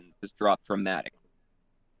television has dropped dramatically.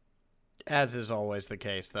 As is always the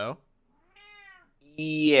case, though.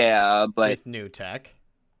 Yeah, but... with new tech.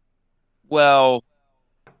 Well,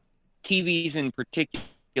 TVs in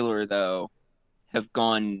particular, though, have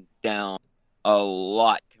gone down a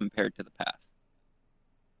lot compared to the past.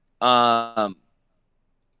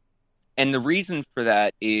 And the reason for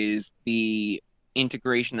that is the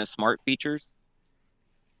integration of smart features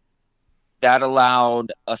that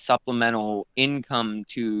allowed a supplemental income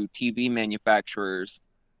to TV manufacturers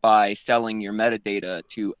by selling your metadata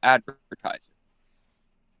to advertisers.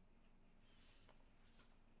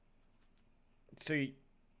 So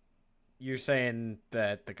you're saying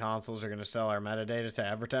that the consoles are going to sell our metadata to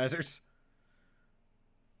advertisers?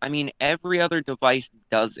 I mean, every other device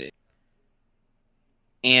does it.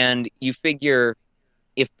 And you figure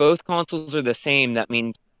if both consoles are the same, that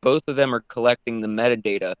means both of them are collecting the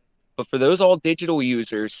metadata. But for those all digital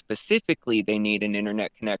users, specifically, they need an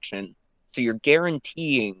internet connection. So you're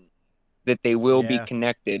guaranteeing that they will be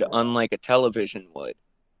connected, unlike a television would.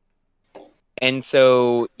 And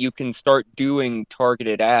so you can start doing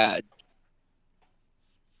targeted ads.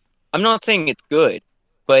 I'm not saying it's good,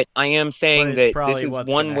 but I am saying that this is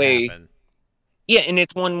one way. Happen. Yeah, and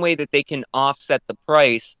it's one way that they can offset the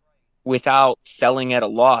price without selling at a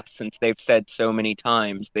loss, since they've said so many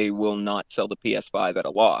times they will not sell the PS5 at a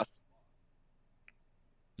loss.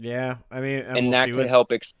 Yeah, I mean, and that could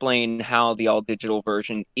help explain how the all-digital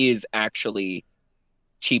version is actually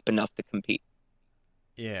cheap enough to compete.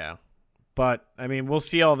 Yeah, but, I mean, we'll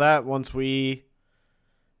see all that once we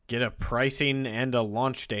get a pricing and a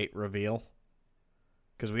launch date reveal,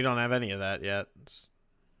 because we don't have any of that yet.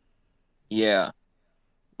 Yeah.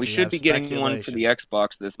 We should be getting one for the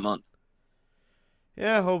Xbox this month.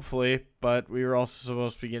 Yeah, hopefully, but we were also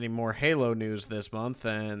supposed to be getting more Halo news this month,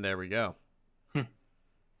 and there we go.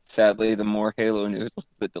 Sadly, the more Halo news was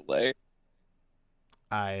the delay.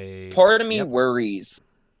 Part of me worries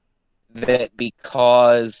that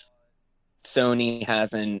because Sony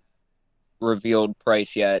hasn't revealed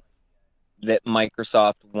price yet, that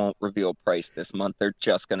Microsoft won't reveal price this month. They're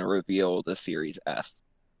just going to reveal the Series S.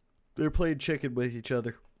 They're playing chicken with each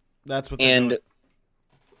other. That's what they're doing.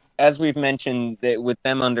 As we've mentioned, that with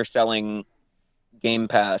them underselling Game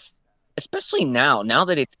Pass, especially now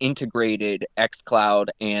that it's integrated xCloud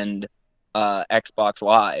and Xbox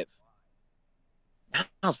Live,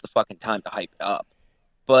 now's the fucking time to hype it up.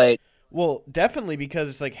 But well, definitely, because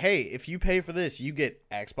it's like, hey, if you pay for this, you get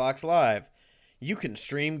Xbox Live. You can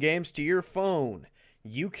stream games to your phone.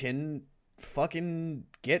 You can fucking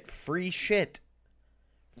get free shit.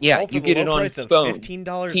 Yeah, you get it on phone, $15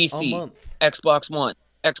 PC, a month. Xbox One,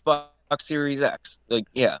 Xbox Series X.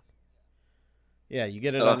 Yeah, you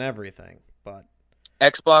get it on everything. But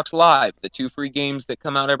Xbox Live, the 2 free games that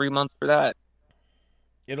come out every month for that.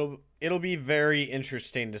 It'll be very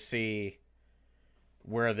interesting to see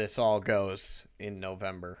where this all goes in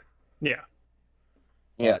November. Yeah.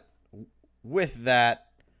 But with that,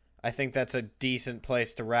 I think that's a decent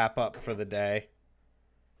place to wrap up for the day.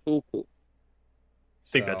 Cool. I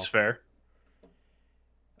think that's fair.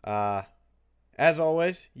 As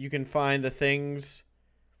always, you can find the things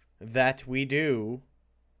that we do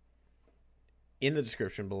in the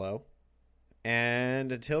description below.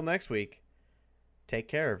 And until next week, take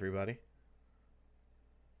care, everybody.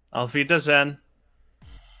 Auf Wiedersehen.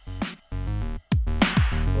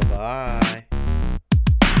 Bye-bye.